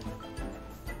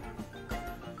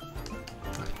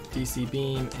 Right, DC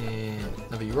beam and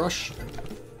another rush.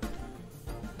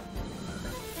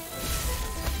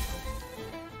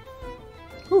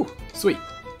 Whew, sweet.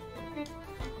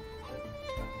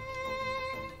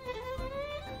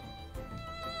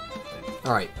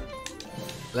 Alright.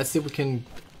 Let's see if we can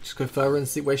just go further and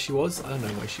see where she was. I don't know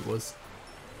where she was.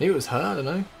 Maybe it was her, I don't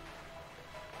know.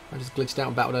 I just glitched out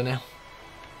and battled her now.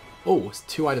 Oh, there's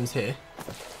 2 items here.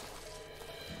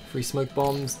 3 smoke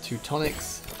bombs, 2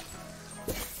 tonics.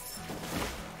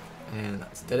 And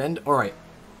that's dead end. Alright.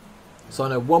 So I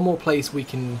know one more place we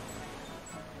can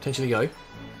potentially go.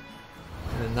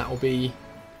 And that'll be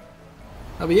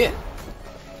it.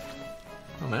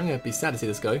 Oh man, I'm going to be sad to see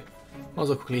this go. Might as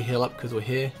well quickly heal up because we're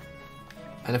here.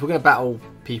 And if we're going to battle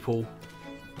people...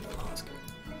 Oh, let's go.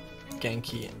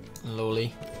 Genki and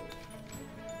Loli.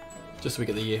 Just so we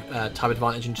get the type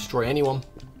advantage and destroy anyone.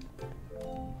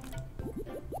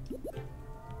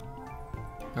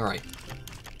 Alright.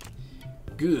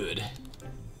 Good.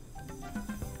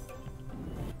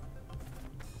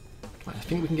 Right, I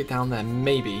think we can get down there,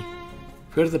 maybe.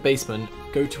 If we go to the basement,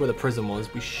 go to where the prison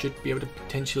was, we should be able to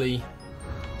potentially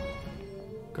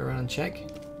go around and check.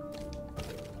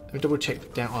 Let me double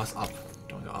check down. Oh, it's up.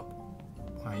 Don't go up.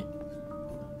 Right.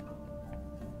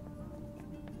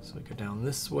 So we go down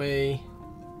this way.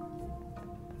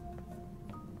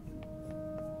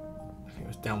 I think it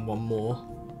was down one more.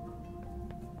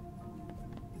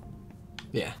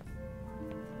 Yeah.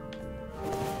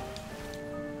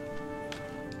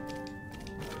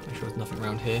 Make sure there's nothing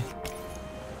around here.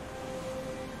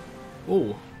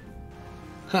 Oh.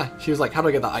 Huh. She was like, how do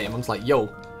I get that item? I was like,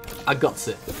 yo, I got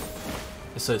it.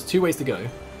 So there's 2 ways to go.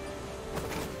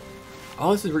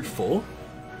 Oh, this is route 4?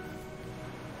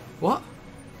 What?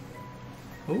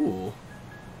 Ooh.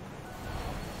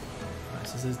 Right,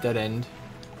 so this is dead end.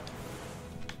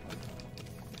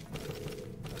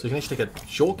 So you can actually take a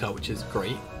shortcut, which is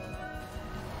great.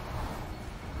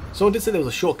 Someone did say there was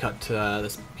a shortcut to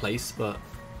this place, but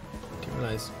I didn't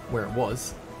realise where it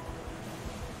was.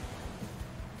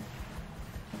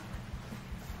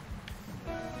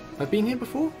 Have I been here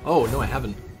before? Oh, no I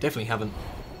haven't. Definitely haven't.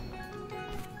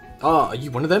 Ah, are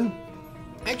you one of them?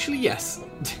 Actually, yes.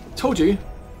 Told you.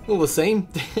 All the same.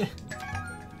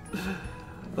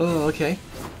 Oh, okay.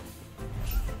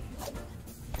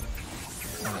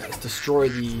 Alright, let's destroy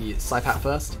the Psypat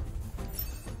first.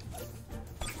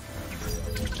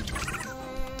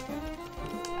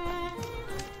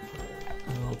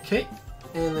 Okay.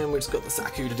 And then we've just got the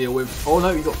Saku to deal with. Oh no,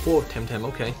 you got 4 Temtem,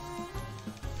 okay.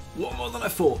 A lot more than I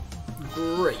thought.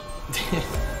 Great.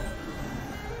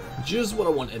 Just what I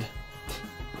wanted.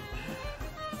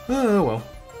 Oh well.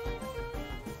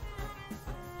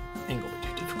 Ain't gonna be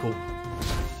too difficult.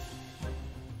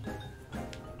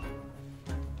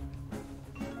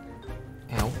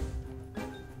 Ow.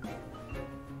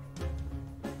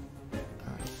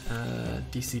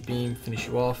 Alright, DC Beam, finish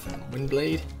you off, and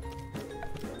Windblade.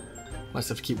 Might just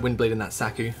have to keep Windblade in that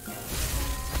Saku.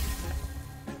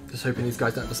 Just hoping these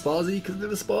guys don't have a Spazi, because if they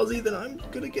have a Spazi, then I'm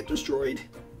gonna get destroyed.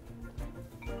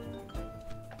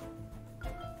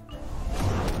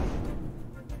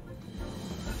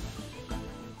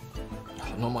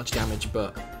 Oh, not much damage,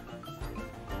 but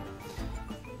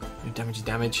damage is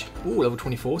damage. Ooh, level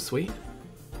 24, sweet.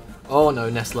 Oh no,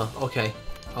 Nestler. Okay,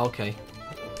 okay.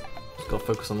 Just gotta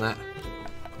focus on that.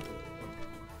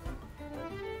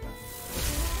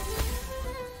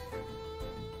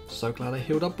 So glad I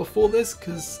healed up before this,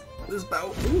 because this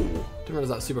battle, ooh, didn't realize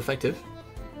that was super effective.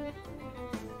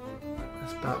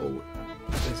 This battle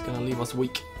is going to leave us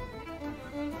weak.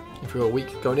 If we were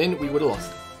weak going in, we would have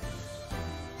lost.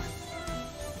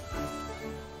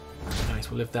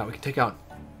 Nice, we'll live that. We can take out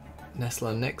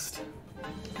Nestler next.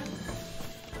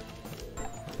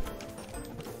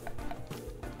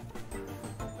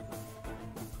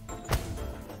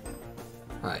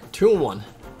 Alright, 2 and 1.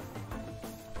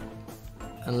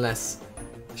 Unless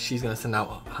she's going to send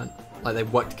out, like they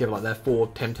work together, like they're 4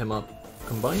 Temtem up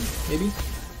combined, maybe?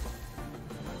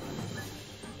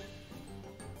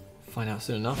 Find out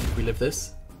soon enough if we live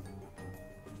this.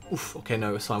 Oof, okay,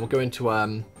 no, it's fine. We'll go into,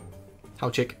 How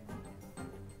Chick.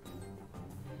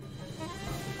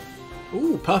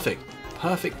 Ooh, perfect.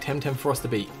 perfect Temtem for us to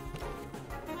beat.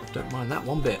 Don't mind that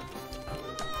one bit.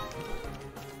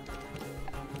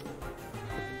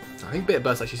 I think Bit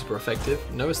Burst is actually super effective.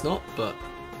 No, it's not, but...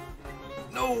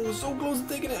 No! So close to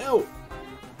taking it out!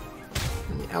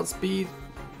 And the outspeed...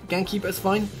 Genki, but it's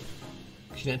fine.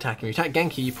 She didn't attack him. If you attack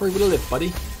Genki, you probably would have lived,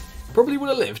 buddy. Probably would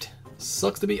have lived.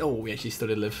 Sucks to be... Oh, we actually still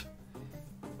did live.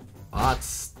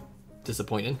 That's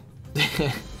disappointing.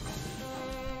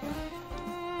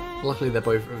 Luckily, they're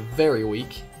both very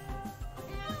weak.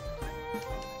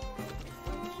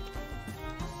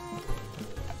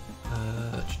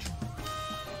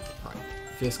 Right.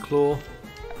 Fierce Claw.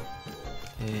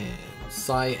 And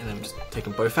Sight, and then just take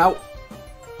them both out.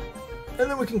 And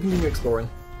then we can continue exploring.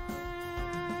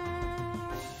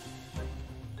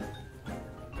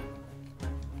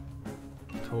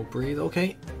 Cold breathe,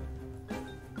 okay. You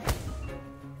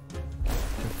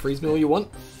can freeze me all you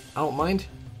want. I don't mind.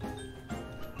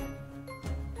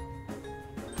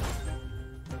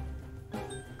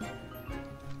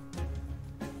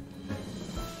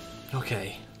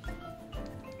 Okay.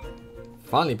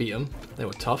 Finally beat them. They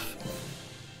were tough.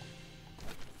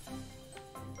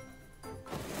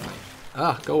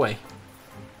 Ah, go away.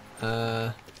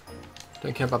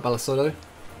 Don't care about Balassodo.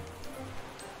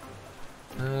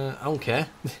 I don't care.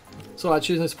 So I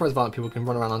choose no surprise violent people can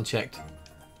run around unchecked.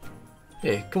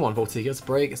 Yeah, come on, Volti, give us a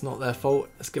break. It's not their fault.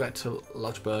 Let's get back to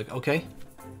Luxburg. Okay.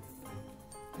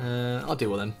 I'll deal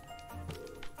with them.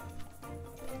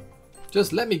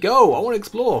 Just let me go. I want to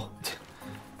explore.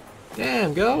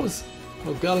 Damn, girls.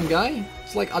 Or girl and guy.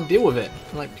 It's like, I'll deal with it.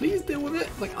 I'm like, please deal with it.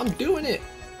 Like, I'm doing it.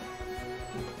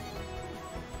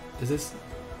 Is this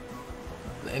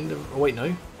the end of... Oh, wait, no.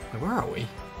 Where are we?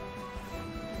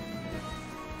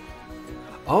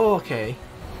 Oh, okay.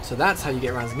 So that's how you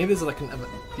get around. Maybe there's like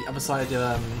the other side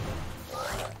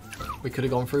we could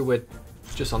have gone through. We're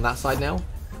just on that side now.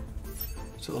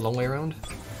 So the long way around.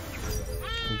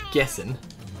 I'm guessing.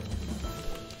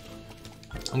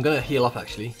 I'm going to heal up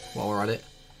actually while we're at it.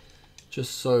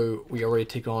 Just so we already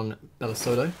take on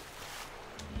Balassodo.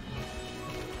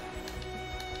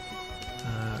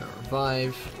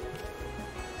 Revive.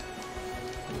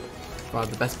 Revive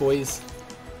the best boys.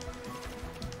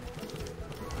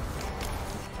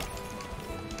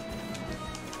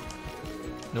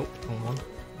 Nope, wrong one.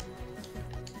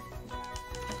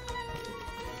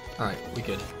 Alright, we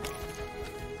good.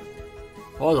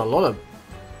 Oh, there's a lot of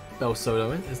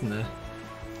Balassodo in, isn't there?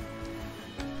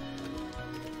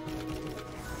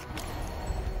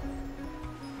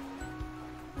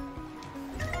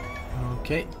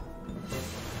 Okay.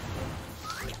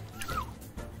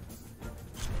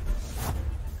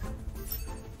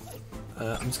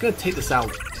 I'm just going to take this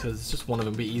out because it's just one of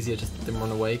them. Be easier just to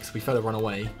run away because we failed to run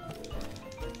away.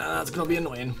 It's going to be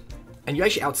annoying. And you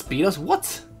actually outspeed us?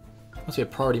 What? Must be a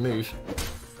priority move.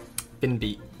 Bin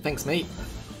beat. Thanks, mate.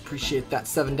 Appreciate that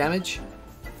 7 damage.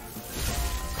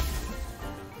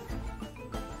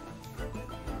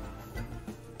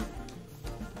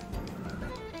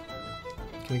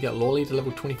 Can we get Lawley to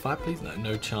level 25, please? No,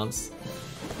 no chance.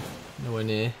 Nowhere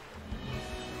near.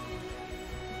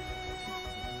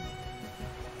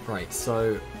 Right,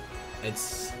 so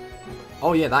it's...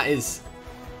 Oh yeah, that is...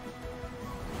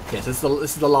 Yes, this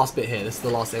is the last bit here. This is the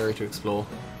last area to explore.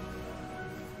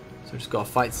 So we just gotta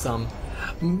fight some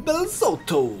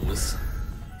Balassotos.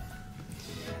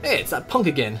 Hey, it's that punk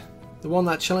again. The one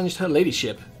that challenged her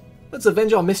ladyship. Let's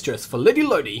avenge our mistress for Lady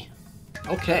Lodi.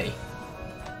 Okay.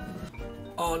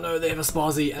 Oh no, they have a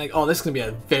Spazi. And oh, this is gonna be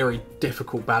a very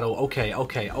difficult battle. Okay,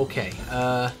 okay, okay.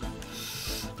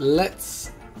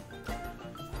 Let's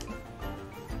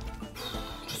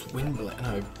just wind bullet.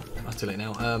 No, that's too late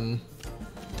now. I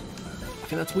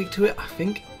think that's weak to it. I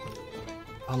think.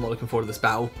 I'm not looking forward to this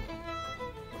battle.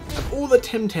 Of all the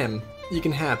Temtem you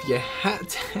can have, you had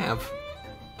to have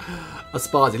a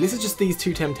Spazi. This is just these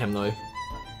 2 Temtem though.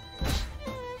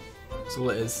 That's all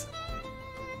it is.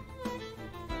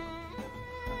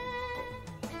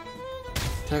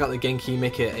 Take out the Genki,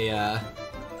 make it a I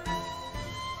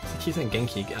keep saying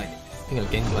Genki, I think of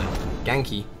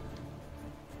Genki.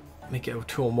 Make it a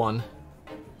 2-on-1.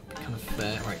 Kind of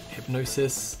fair. Right,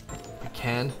 Hypnosis. We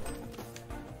can.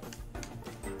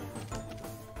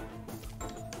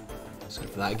 Let's go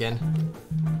for that again.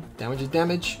 Damage is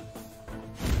damage.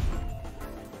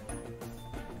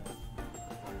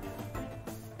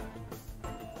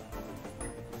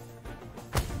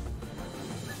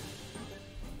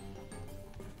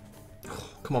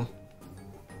 Come on.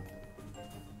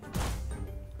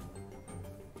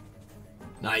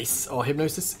 Nice. Oh,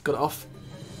 Hypnosis. Got it off.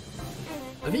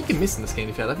 I think you can miss in this game,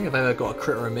 to be fair. I don't think I've ever got a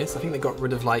crit or a miss. I think they got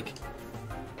rid of, like,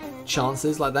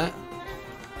 chances like that.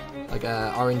 like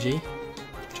RNG,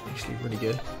 which is actually really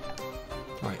good.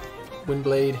 Alright, Wind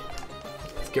Blade.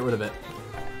 Let's get rid of it.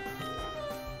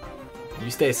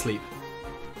 You stay asleep.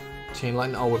 Chain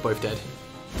Lightning. Oh, we're both dead.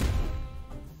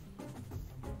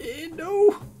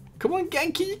 No! Come on,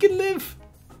 Genki, you can live!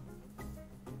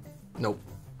 Nope.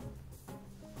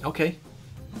 Okay.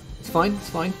 It's fine, it's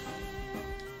fine.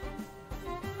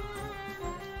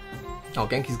 Oh,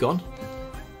 Genki's gone.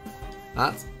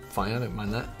 That's fine, I don't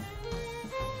mind that.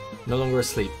 No longer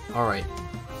asleep. Alright.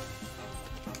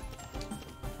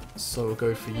 So we'll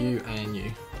go for you and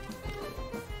you.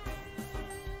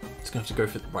 Just gonna have to go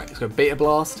for... Right, let's go Beta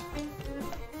Blast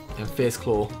and Fierce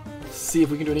Claw. See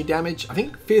if we can do any damage. I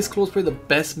think Fierce Claw is probably the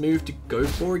best move to go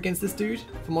for against this dude,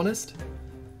 if I'm honest.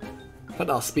 The fact that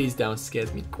our speed's down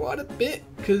scares me quite a bit,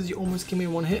 because you almost kill me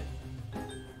in one hit.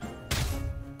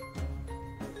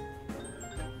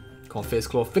 Come on, Fierce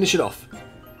Claw, finish it off.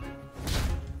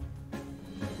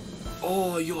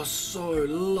 Oh, you're so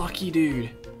lucky, dude.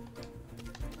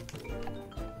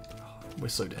 We're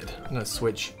so dead. I'm gonna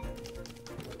switch.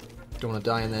 Don't want to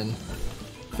die and then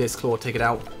Fierce Claw, take it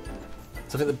out.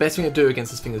 So I think the best thing to do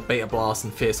against this thing is Beta Blast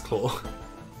and Fierce Claw.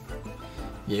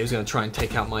 Yeah, he was going to try and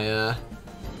take out my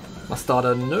my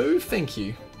starter. No, thank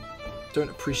you. Don't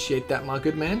appreciate that, my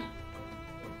good man.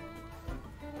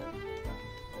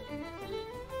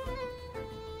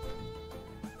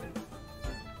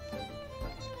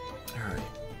 Alright,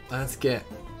 let's get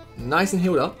nice and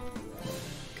healed up,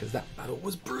 because that battle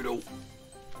was brutal.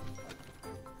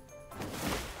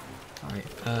 Alright,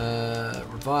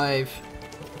 revive.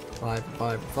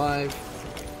 Revive.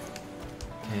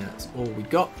 And that's all we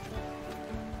got.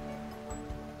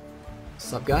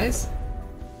 What's up, guys?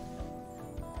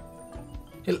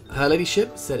 Her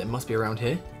ladyship said it must be around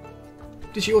here.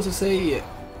 Did she also say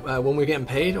when we're getting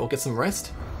paid or get some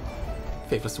rest?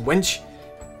 Faithless wench.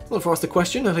 It's not for us to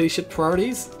question her ladyship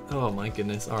priorities. Oh my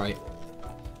goodness. Alright.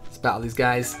 Let's battle these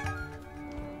guys.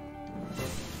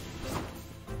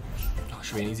 Oh,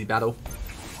 should be an easy battle.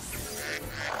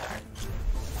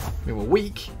 I mean, we're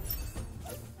weak,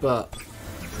 but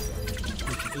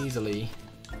we can easily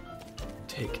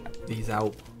take these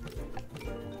out.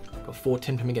 Got 4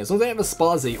 Temtem again. As long as they have a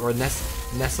Spazi or a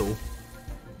Nestle,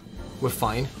 we're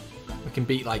fine. We can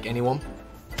beat like anyone.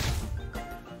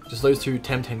 Just those 2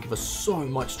 Temtem give us so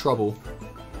much trouble.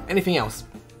 Anything else,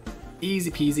 easy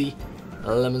peasy,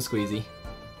 lemon squeezy.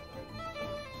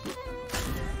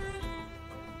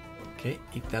 Okay,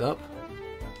 eat that up.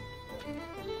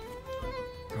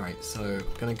 Alright, so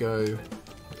gonna go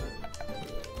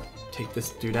take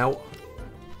this dude out.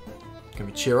 Gonna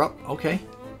be cheer up, okay.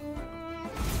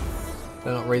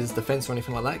 Better not raise his defense or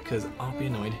anything like that, because I'll be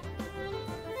annoyed.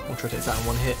 I'll try to take this out in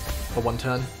one hit for one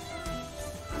turn.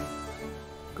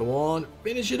 Go on,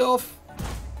 finish it off.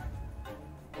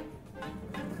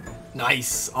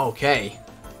 Nice, okay.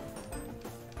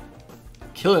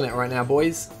 Killing it right now,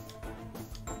 boys.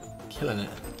 Killing it.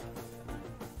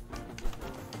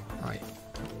 Right,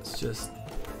 let's just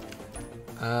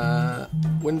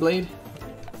Windblade.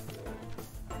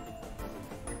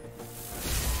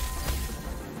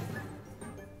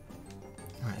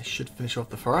 Alright, I should finish off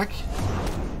the Farak.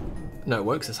 No, it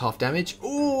works, it's half damage.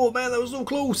 Oh man, that was so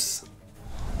close.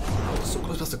 That was so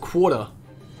close, that's a quarter.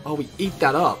 Oh, we eat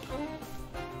that up.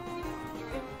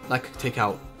 That could take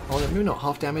out, oh no, maybe not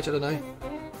half damage, I don't know.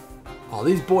 Oh,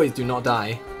 these boys do not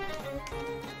die.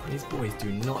 These boys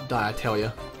do not die, I tell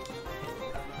you.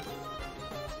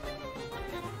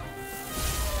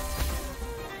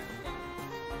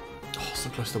 Oh, so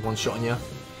close to one-shotting you.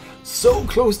 So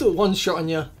close to one-shotting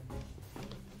you.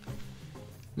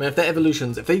 Man, if they're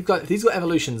evolutions, if these got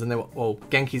evolutions and they were, well,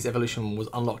 Genki's evolution was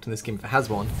unlocked in this game if it has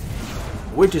one,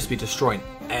 we'd just be destroying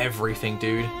everything,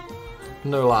 dude.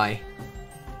 No lie.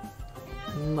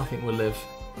 Nothing will live.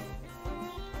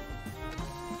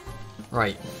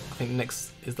 Right, I think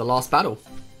next is the last battle.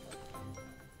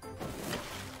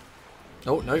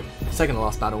 Oh, no, second to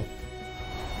last battle.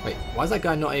 Wait, why is that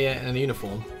guy not in a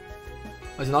uniform?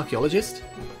 Oh, he's an archaeologist?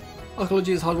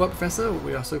 Archaeology is hard work, Professor.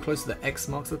 We are so close to the X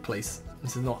marks the place.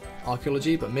 This is not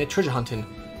archaeology, but mere treasure hunting.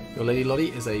 Your Lady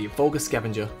Lottie is a vulgar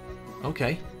scavenger.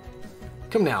 Okay.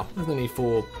 Come now, there's no need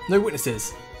for... no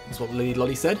witnesses. That's what Lady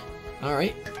Lottie said.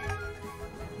 Alright.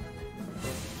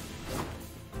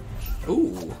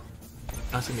 Ooh.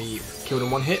 That's going to be killed in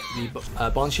one hit,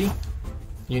 the Banshee.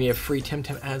 You only have 3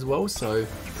 Temtem as well, so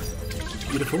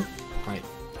beautiful. Right,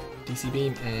 DC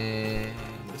Beam, and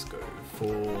let's go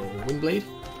for Windblade.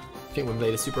 I think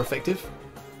Windblade is super effective.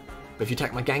 But if you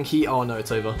attack my Genki, oh no,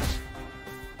 it's over.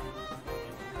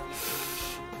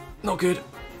 Not good,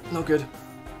 not good.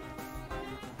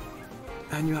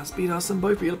 And you outspeed us and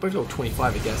both. You're both level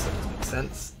 25, I guess. That doesn't make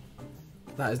sense.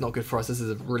 That is not good for us. This is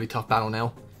a really tough battle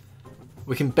now.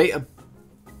 We can beta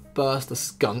burst a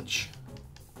Skunch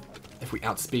if we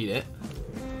outspeed it.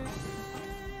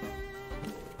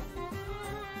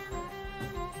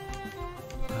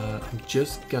 I'm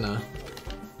just gonna...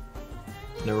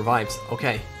 No revives.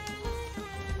 Okay.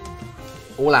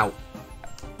 All out.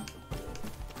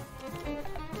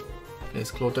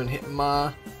 This claw don't hit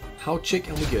my How chick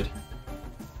and we good.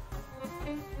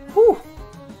 Whew!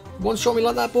 One shot me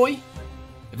like that, boy.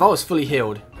 If I was fully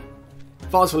healed,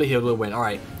 we'll win.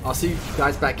 Alright, I'll see you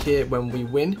guys back here when we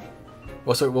win.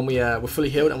 Well, sorry, when we're fully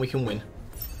healed and we can win.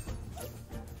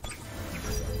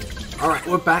 Alright,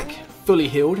 we're back. Fully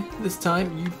healed. This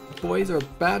time, you boys are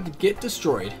about to get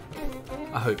destroyed.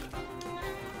 I hope.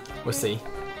 We'll see.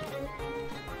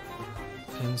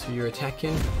 Depends who you're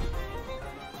attacking.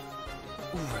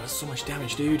 Ooh, that's so much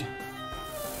damage, dude.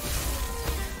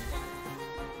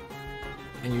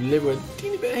 And you live with a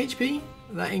teeny bit of HP.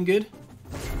 That ain't good.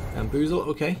 Bamboozle,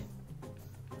 okay.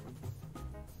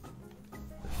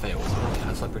 Fails.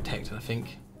 That's like protected, I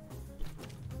think.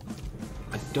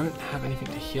 I don't have anything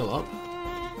to heal up.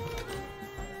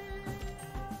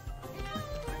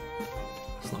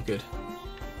 That's not good.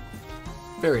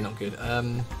 Very not good.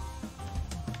 Alright,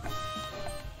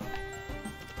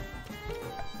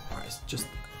 let's just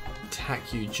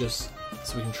attack you just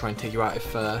so we can try and take you out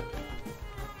if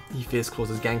he Fierce Claws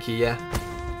is ganky, yeah.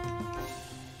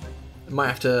 Might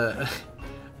have to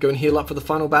go and heal up for the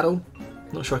final battle.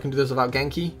 Not sure I can do this without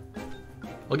ganky.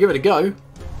 I'll give it a go.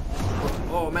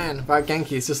 Oh man, without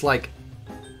ganky it's just like,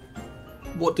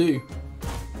 what do?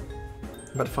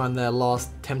 I'm about to find their last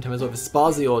Temtem as well. If it's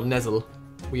Sparzy or Nezzle,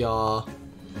 we are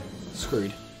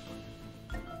screwed.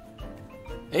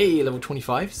 Hey, level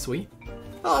 25, sweet.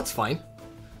 Oh, that's fine.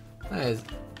 That is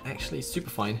actually super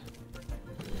fine.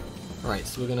 Alright,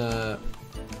 so we're gonna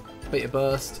Beta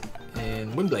Burst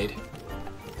and Windblade.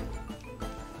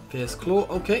 Fierce Claw,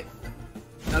 okay.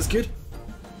 That's good.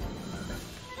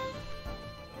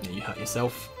 Yeah, you hurt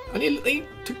yourself. Only they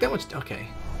took that much. Okay.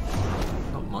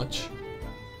 Not much.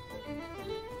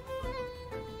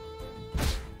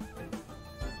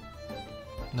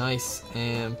 Nice.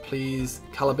 And please,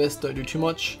 Calibus, don't do too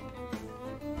much.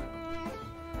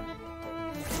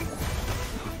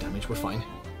 Damage, we're fine.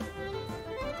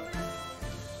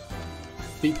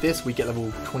 Beat this, we get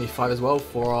level 25 as well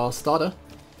for our starter.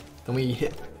 Then we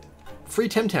hit 3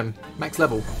 Temtem, max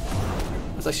level.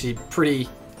 That's actually pretty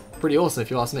awesome if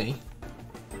you ask me.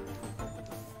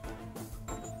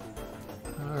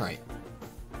 Alright.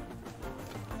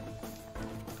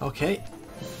 Okay,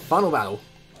 final battle.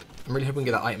 I'm really hoping we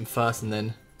can get that item first and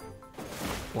then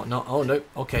whatnot. Oh no,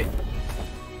 okay.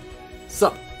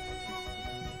 Sup?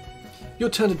 Your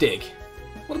turn to dig.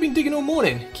 What have I been digging all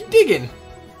morning? Keep digging!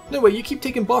 No way, you keep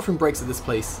taking bathroom breaks at this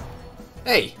place.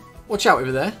 Hey, watch out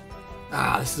over there.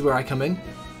 Ah, this is where I come in.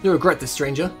 You'll regret this,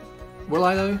 stranger. Will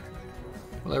I though?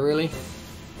 Will I really?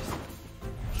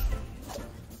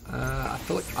 I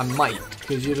feel like I might,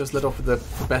 because you just let off with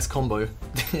the best combo.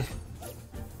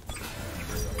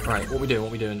 Right, what we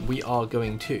doing? We are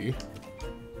going to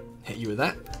hit you with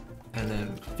that, and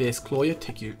then Fierce Claw you,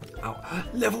 take you out.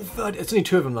 Level 30! It's only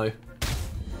 2 of them though.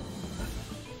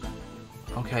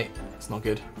 Okay, it's not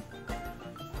good.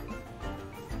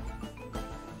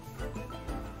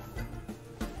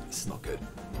 This is not good.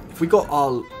 If we got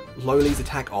our Lowly's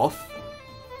attack off,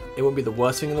 it wouldn't be the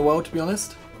worst thing in the world, to be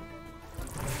honest.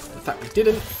 The fact we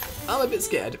didn't, I'm a bit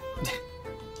scared.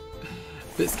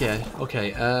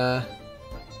 Okay,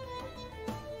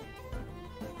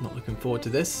 not looking forward to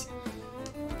this.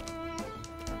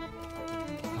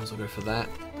 Might as well go for that.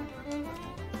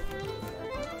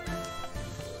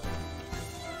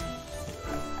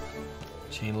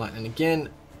 Chain Lightning again.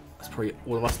 That's probably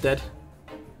all of us dead.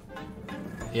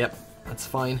 Yep, that's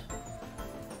fine.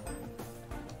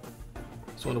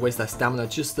 Just want to waste that stamina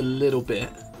just a little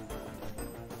bit.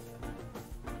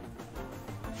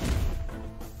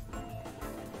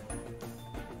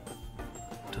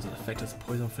 Doesn't affect us.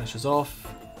 Poison finishes off.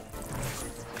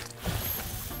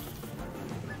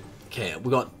 Okay,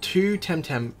 we got 2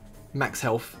 Temtem max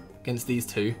health against these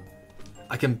 2.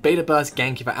 I can Beta Burst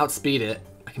gank. If I outspeed it,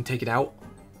 I can take it out.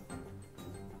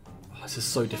 Oh, this is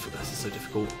so difficult. This is so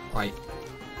difficult. Right.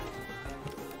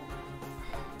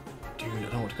 Dude, I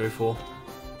don't know what to go for.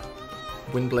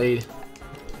 Windblade.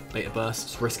 Beta Burst.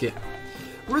 Just risk it.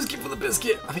 Risk it for the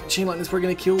biscuit. I think Chain Lightning is probably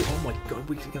going to kill. Oh my god,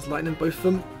 weak against Lightning, both of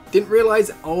them. Didn't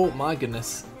realise. Oh my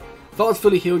goodness. If I was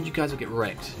fully healed, you guys would get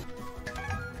wrecked.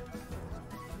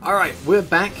 Alright, we're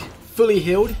back. Fully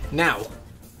healed. Now,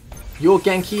 You're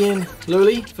Genki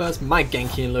lowly versus my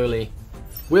Genki lowly.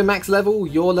 We're max level,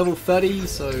 you're level 30,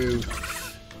 so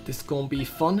this is gonna be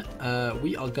fun.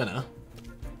 We are gonna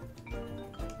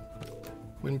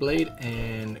Windblade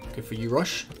and go for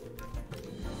U-Rush.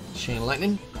 Chain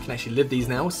Lightning. Can actually live these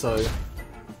now, so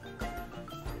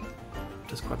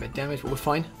does quite a bit of damage, but we're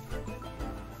fine.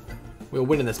 We're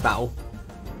winning this battle.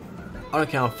 I don't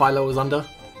care how Philo is under.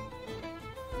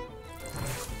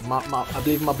 I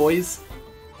believe in my boys.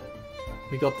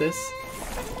 We got this.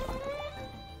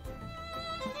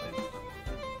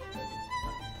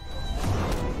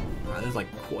 Right, there's like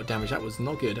quarter damage. That was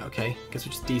not good. Okay, guess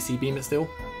we just DC beam it still.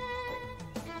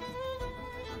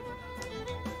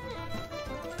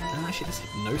 Actually, just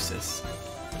Hypnosis.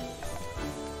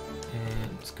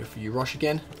 And let's go for U-Rush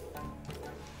again.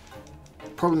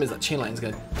 Problem is that Chain Lightning's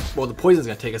gonna... Well, the Poison's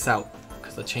gonna take us out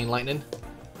because of the Chain Lightning.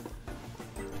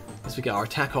 As we get our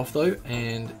attack off though,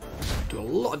 and do a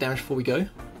lot of damage before we go.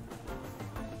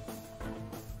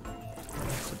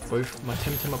 So both my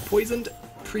Temtem are poisoned.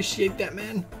 Appreciate that,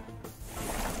 man.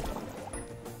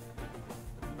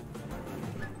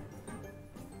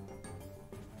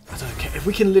 I don't care. If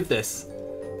we can live this.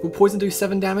 Will Poison do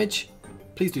 7 damage?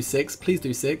 Please do 6. Please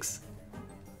do 6.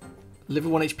 Live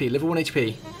at 1 HP. Live at 1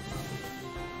 HP.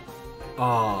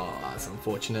 Oh, that's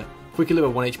unfortunate. If we could live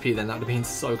at 1 HP then that would have been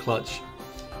so clutch.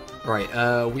 Right,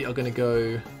 we are going to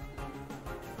go...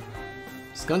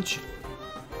 Scunch.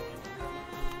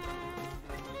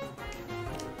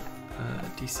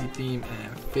 DC Beam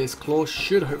and Fierce Claw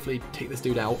should hopefully take this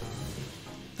dude out.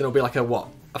 Then it'll be like a, what?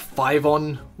 A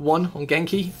 5-on-1 on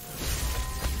Genki?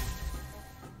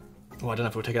 Oh, I don't know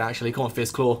if we'll take it out actually. Come on,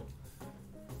 Fierce Claw.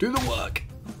 Do the work!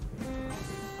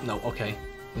 No, okay.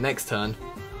 Next turn.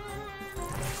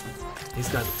 These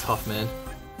guys are tough, man.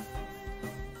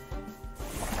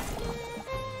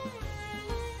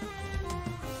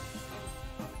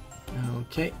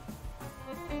 Okay.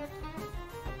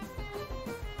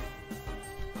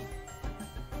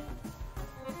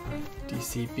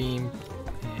 DC Beam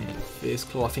and Fierce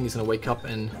Claw. I think he's going to wake up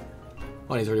and...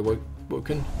 Oh, he's already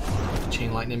woken.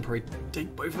 Chain Lightning probably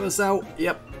take both of us out.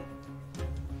 Yep.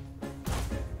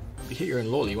 You hit your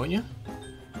own Lolly, won't you?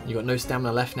 You got no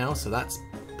stamina left now, so that's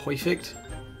perfect.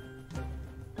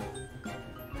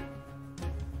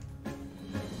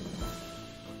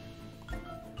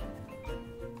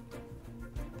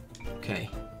 Okay.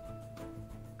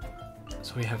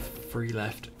 So we have 3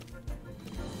 left.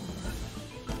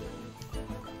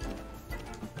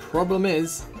 Problem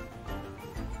is,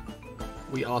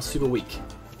 we are super weak.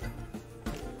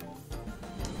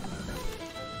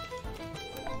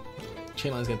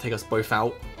 Chain Lightning's going to take us both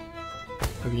out.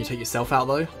 Hoping you take yourself out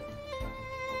though.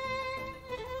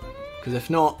 Because if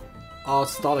not, our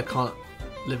starter can't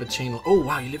live a chain. Oh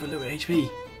wow, you live a little HP.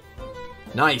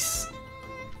 Nice.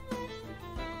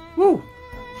 Woo!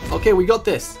 Okay, we got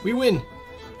this. We win.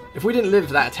 If we didn't live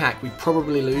that attack, we'd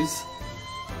probably lose.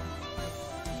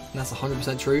 And that's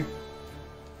 100% true.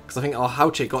 Because I think our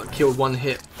Hauchik got killed 1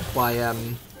 hit by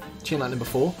Chain Lightning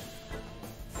before.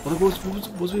 Well,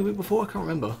 was we weak before? I can't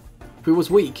remember. If we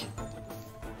was weak,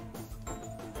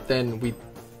 then we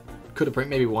could have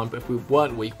maybe won, but if we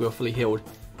weren't weak, we were fully healed.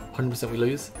 100% we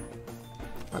lose.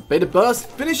 Alright, Beta Burst,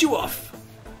 finish you off!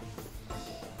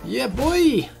 Yeah,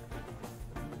 boy!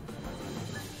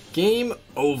 Game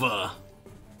over.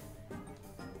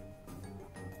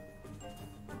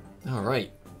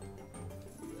 Alright.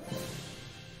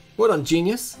 Well done,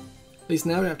 genius. At least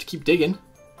now we don't have to keep digging.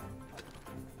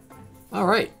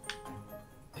 Alright.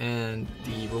 And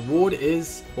the reward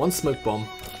is 1 smoke bomb.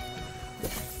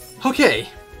 Okay.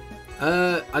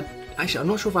 Actually, I'm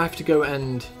not sure if I have to go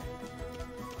and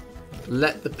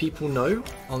let the people know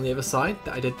on the other side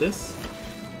that I did this.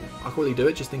 I'll quickly do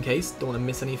it just in case. Don't want to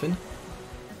miss anything.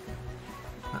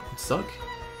 That would suck.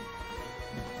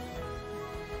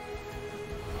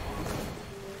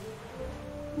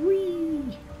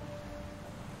 Whee!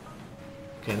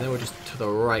 Okay, they were just to the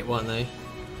right, weren't they?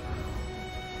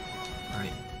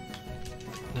 Right.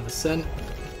 Never sent.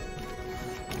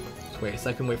 Just wait a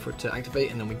second, wait for it to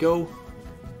activate, and then we go.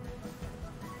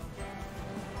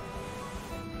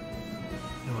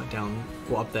 They were down,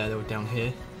 well, up there, they were down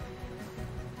here.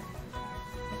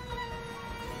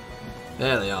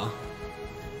 There they are.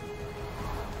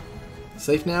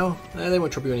 Safe now? They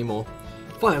won't trouble you anymore.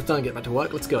 Fine, I've done and get back to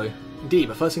work, let's go. Indeed,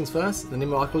 but first things first, the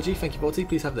Nimmo Archaeology, thank you Volty,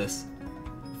 please have this.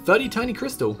 30 tiny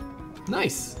crystal.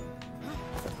 Nice.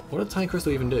 What does tiny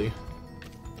crystal even do?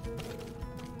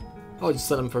 I'll just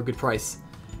sell them for a good price.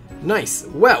 Nice.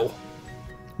 Well,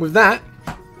 with that,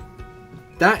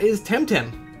 that is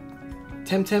Temtem.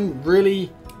 Temtem,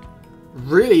 really,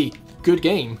 really good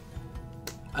game.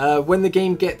 When the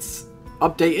game gets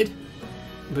updated,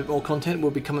 a bit more content,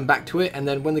 we'll be coming back to it. And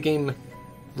then when the game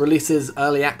releases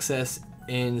early access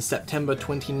in September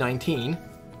 2019,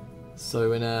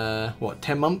 so in what,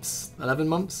 10 months, 11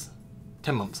 months,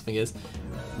 10 months I think it is,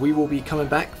 we will be coming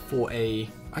back for a,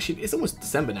 actually it's almost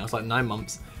December now, it's like 9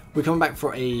 months. We're coming back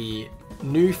for a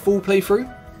new full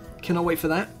playthrough. Cannot wait for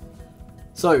that.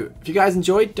 So if you guys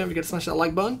enjoyed, don't forget to smash that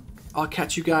like button. I'll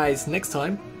catch you guys next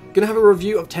time. Gonna have a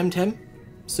review of Temtem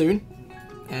soon.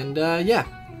 And yeah,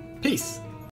 peace.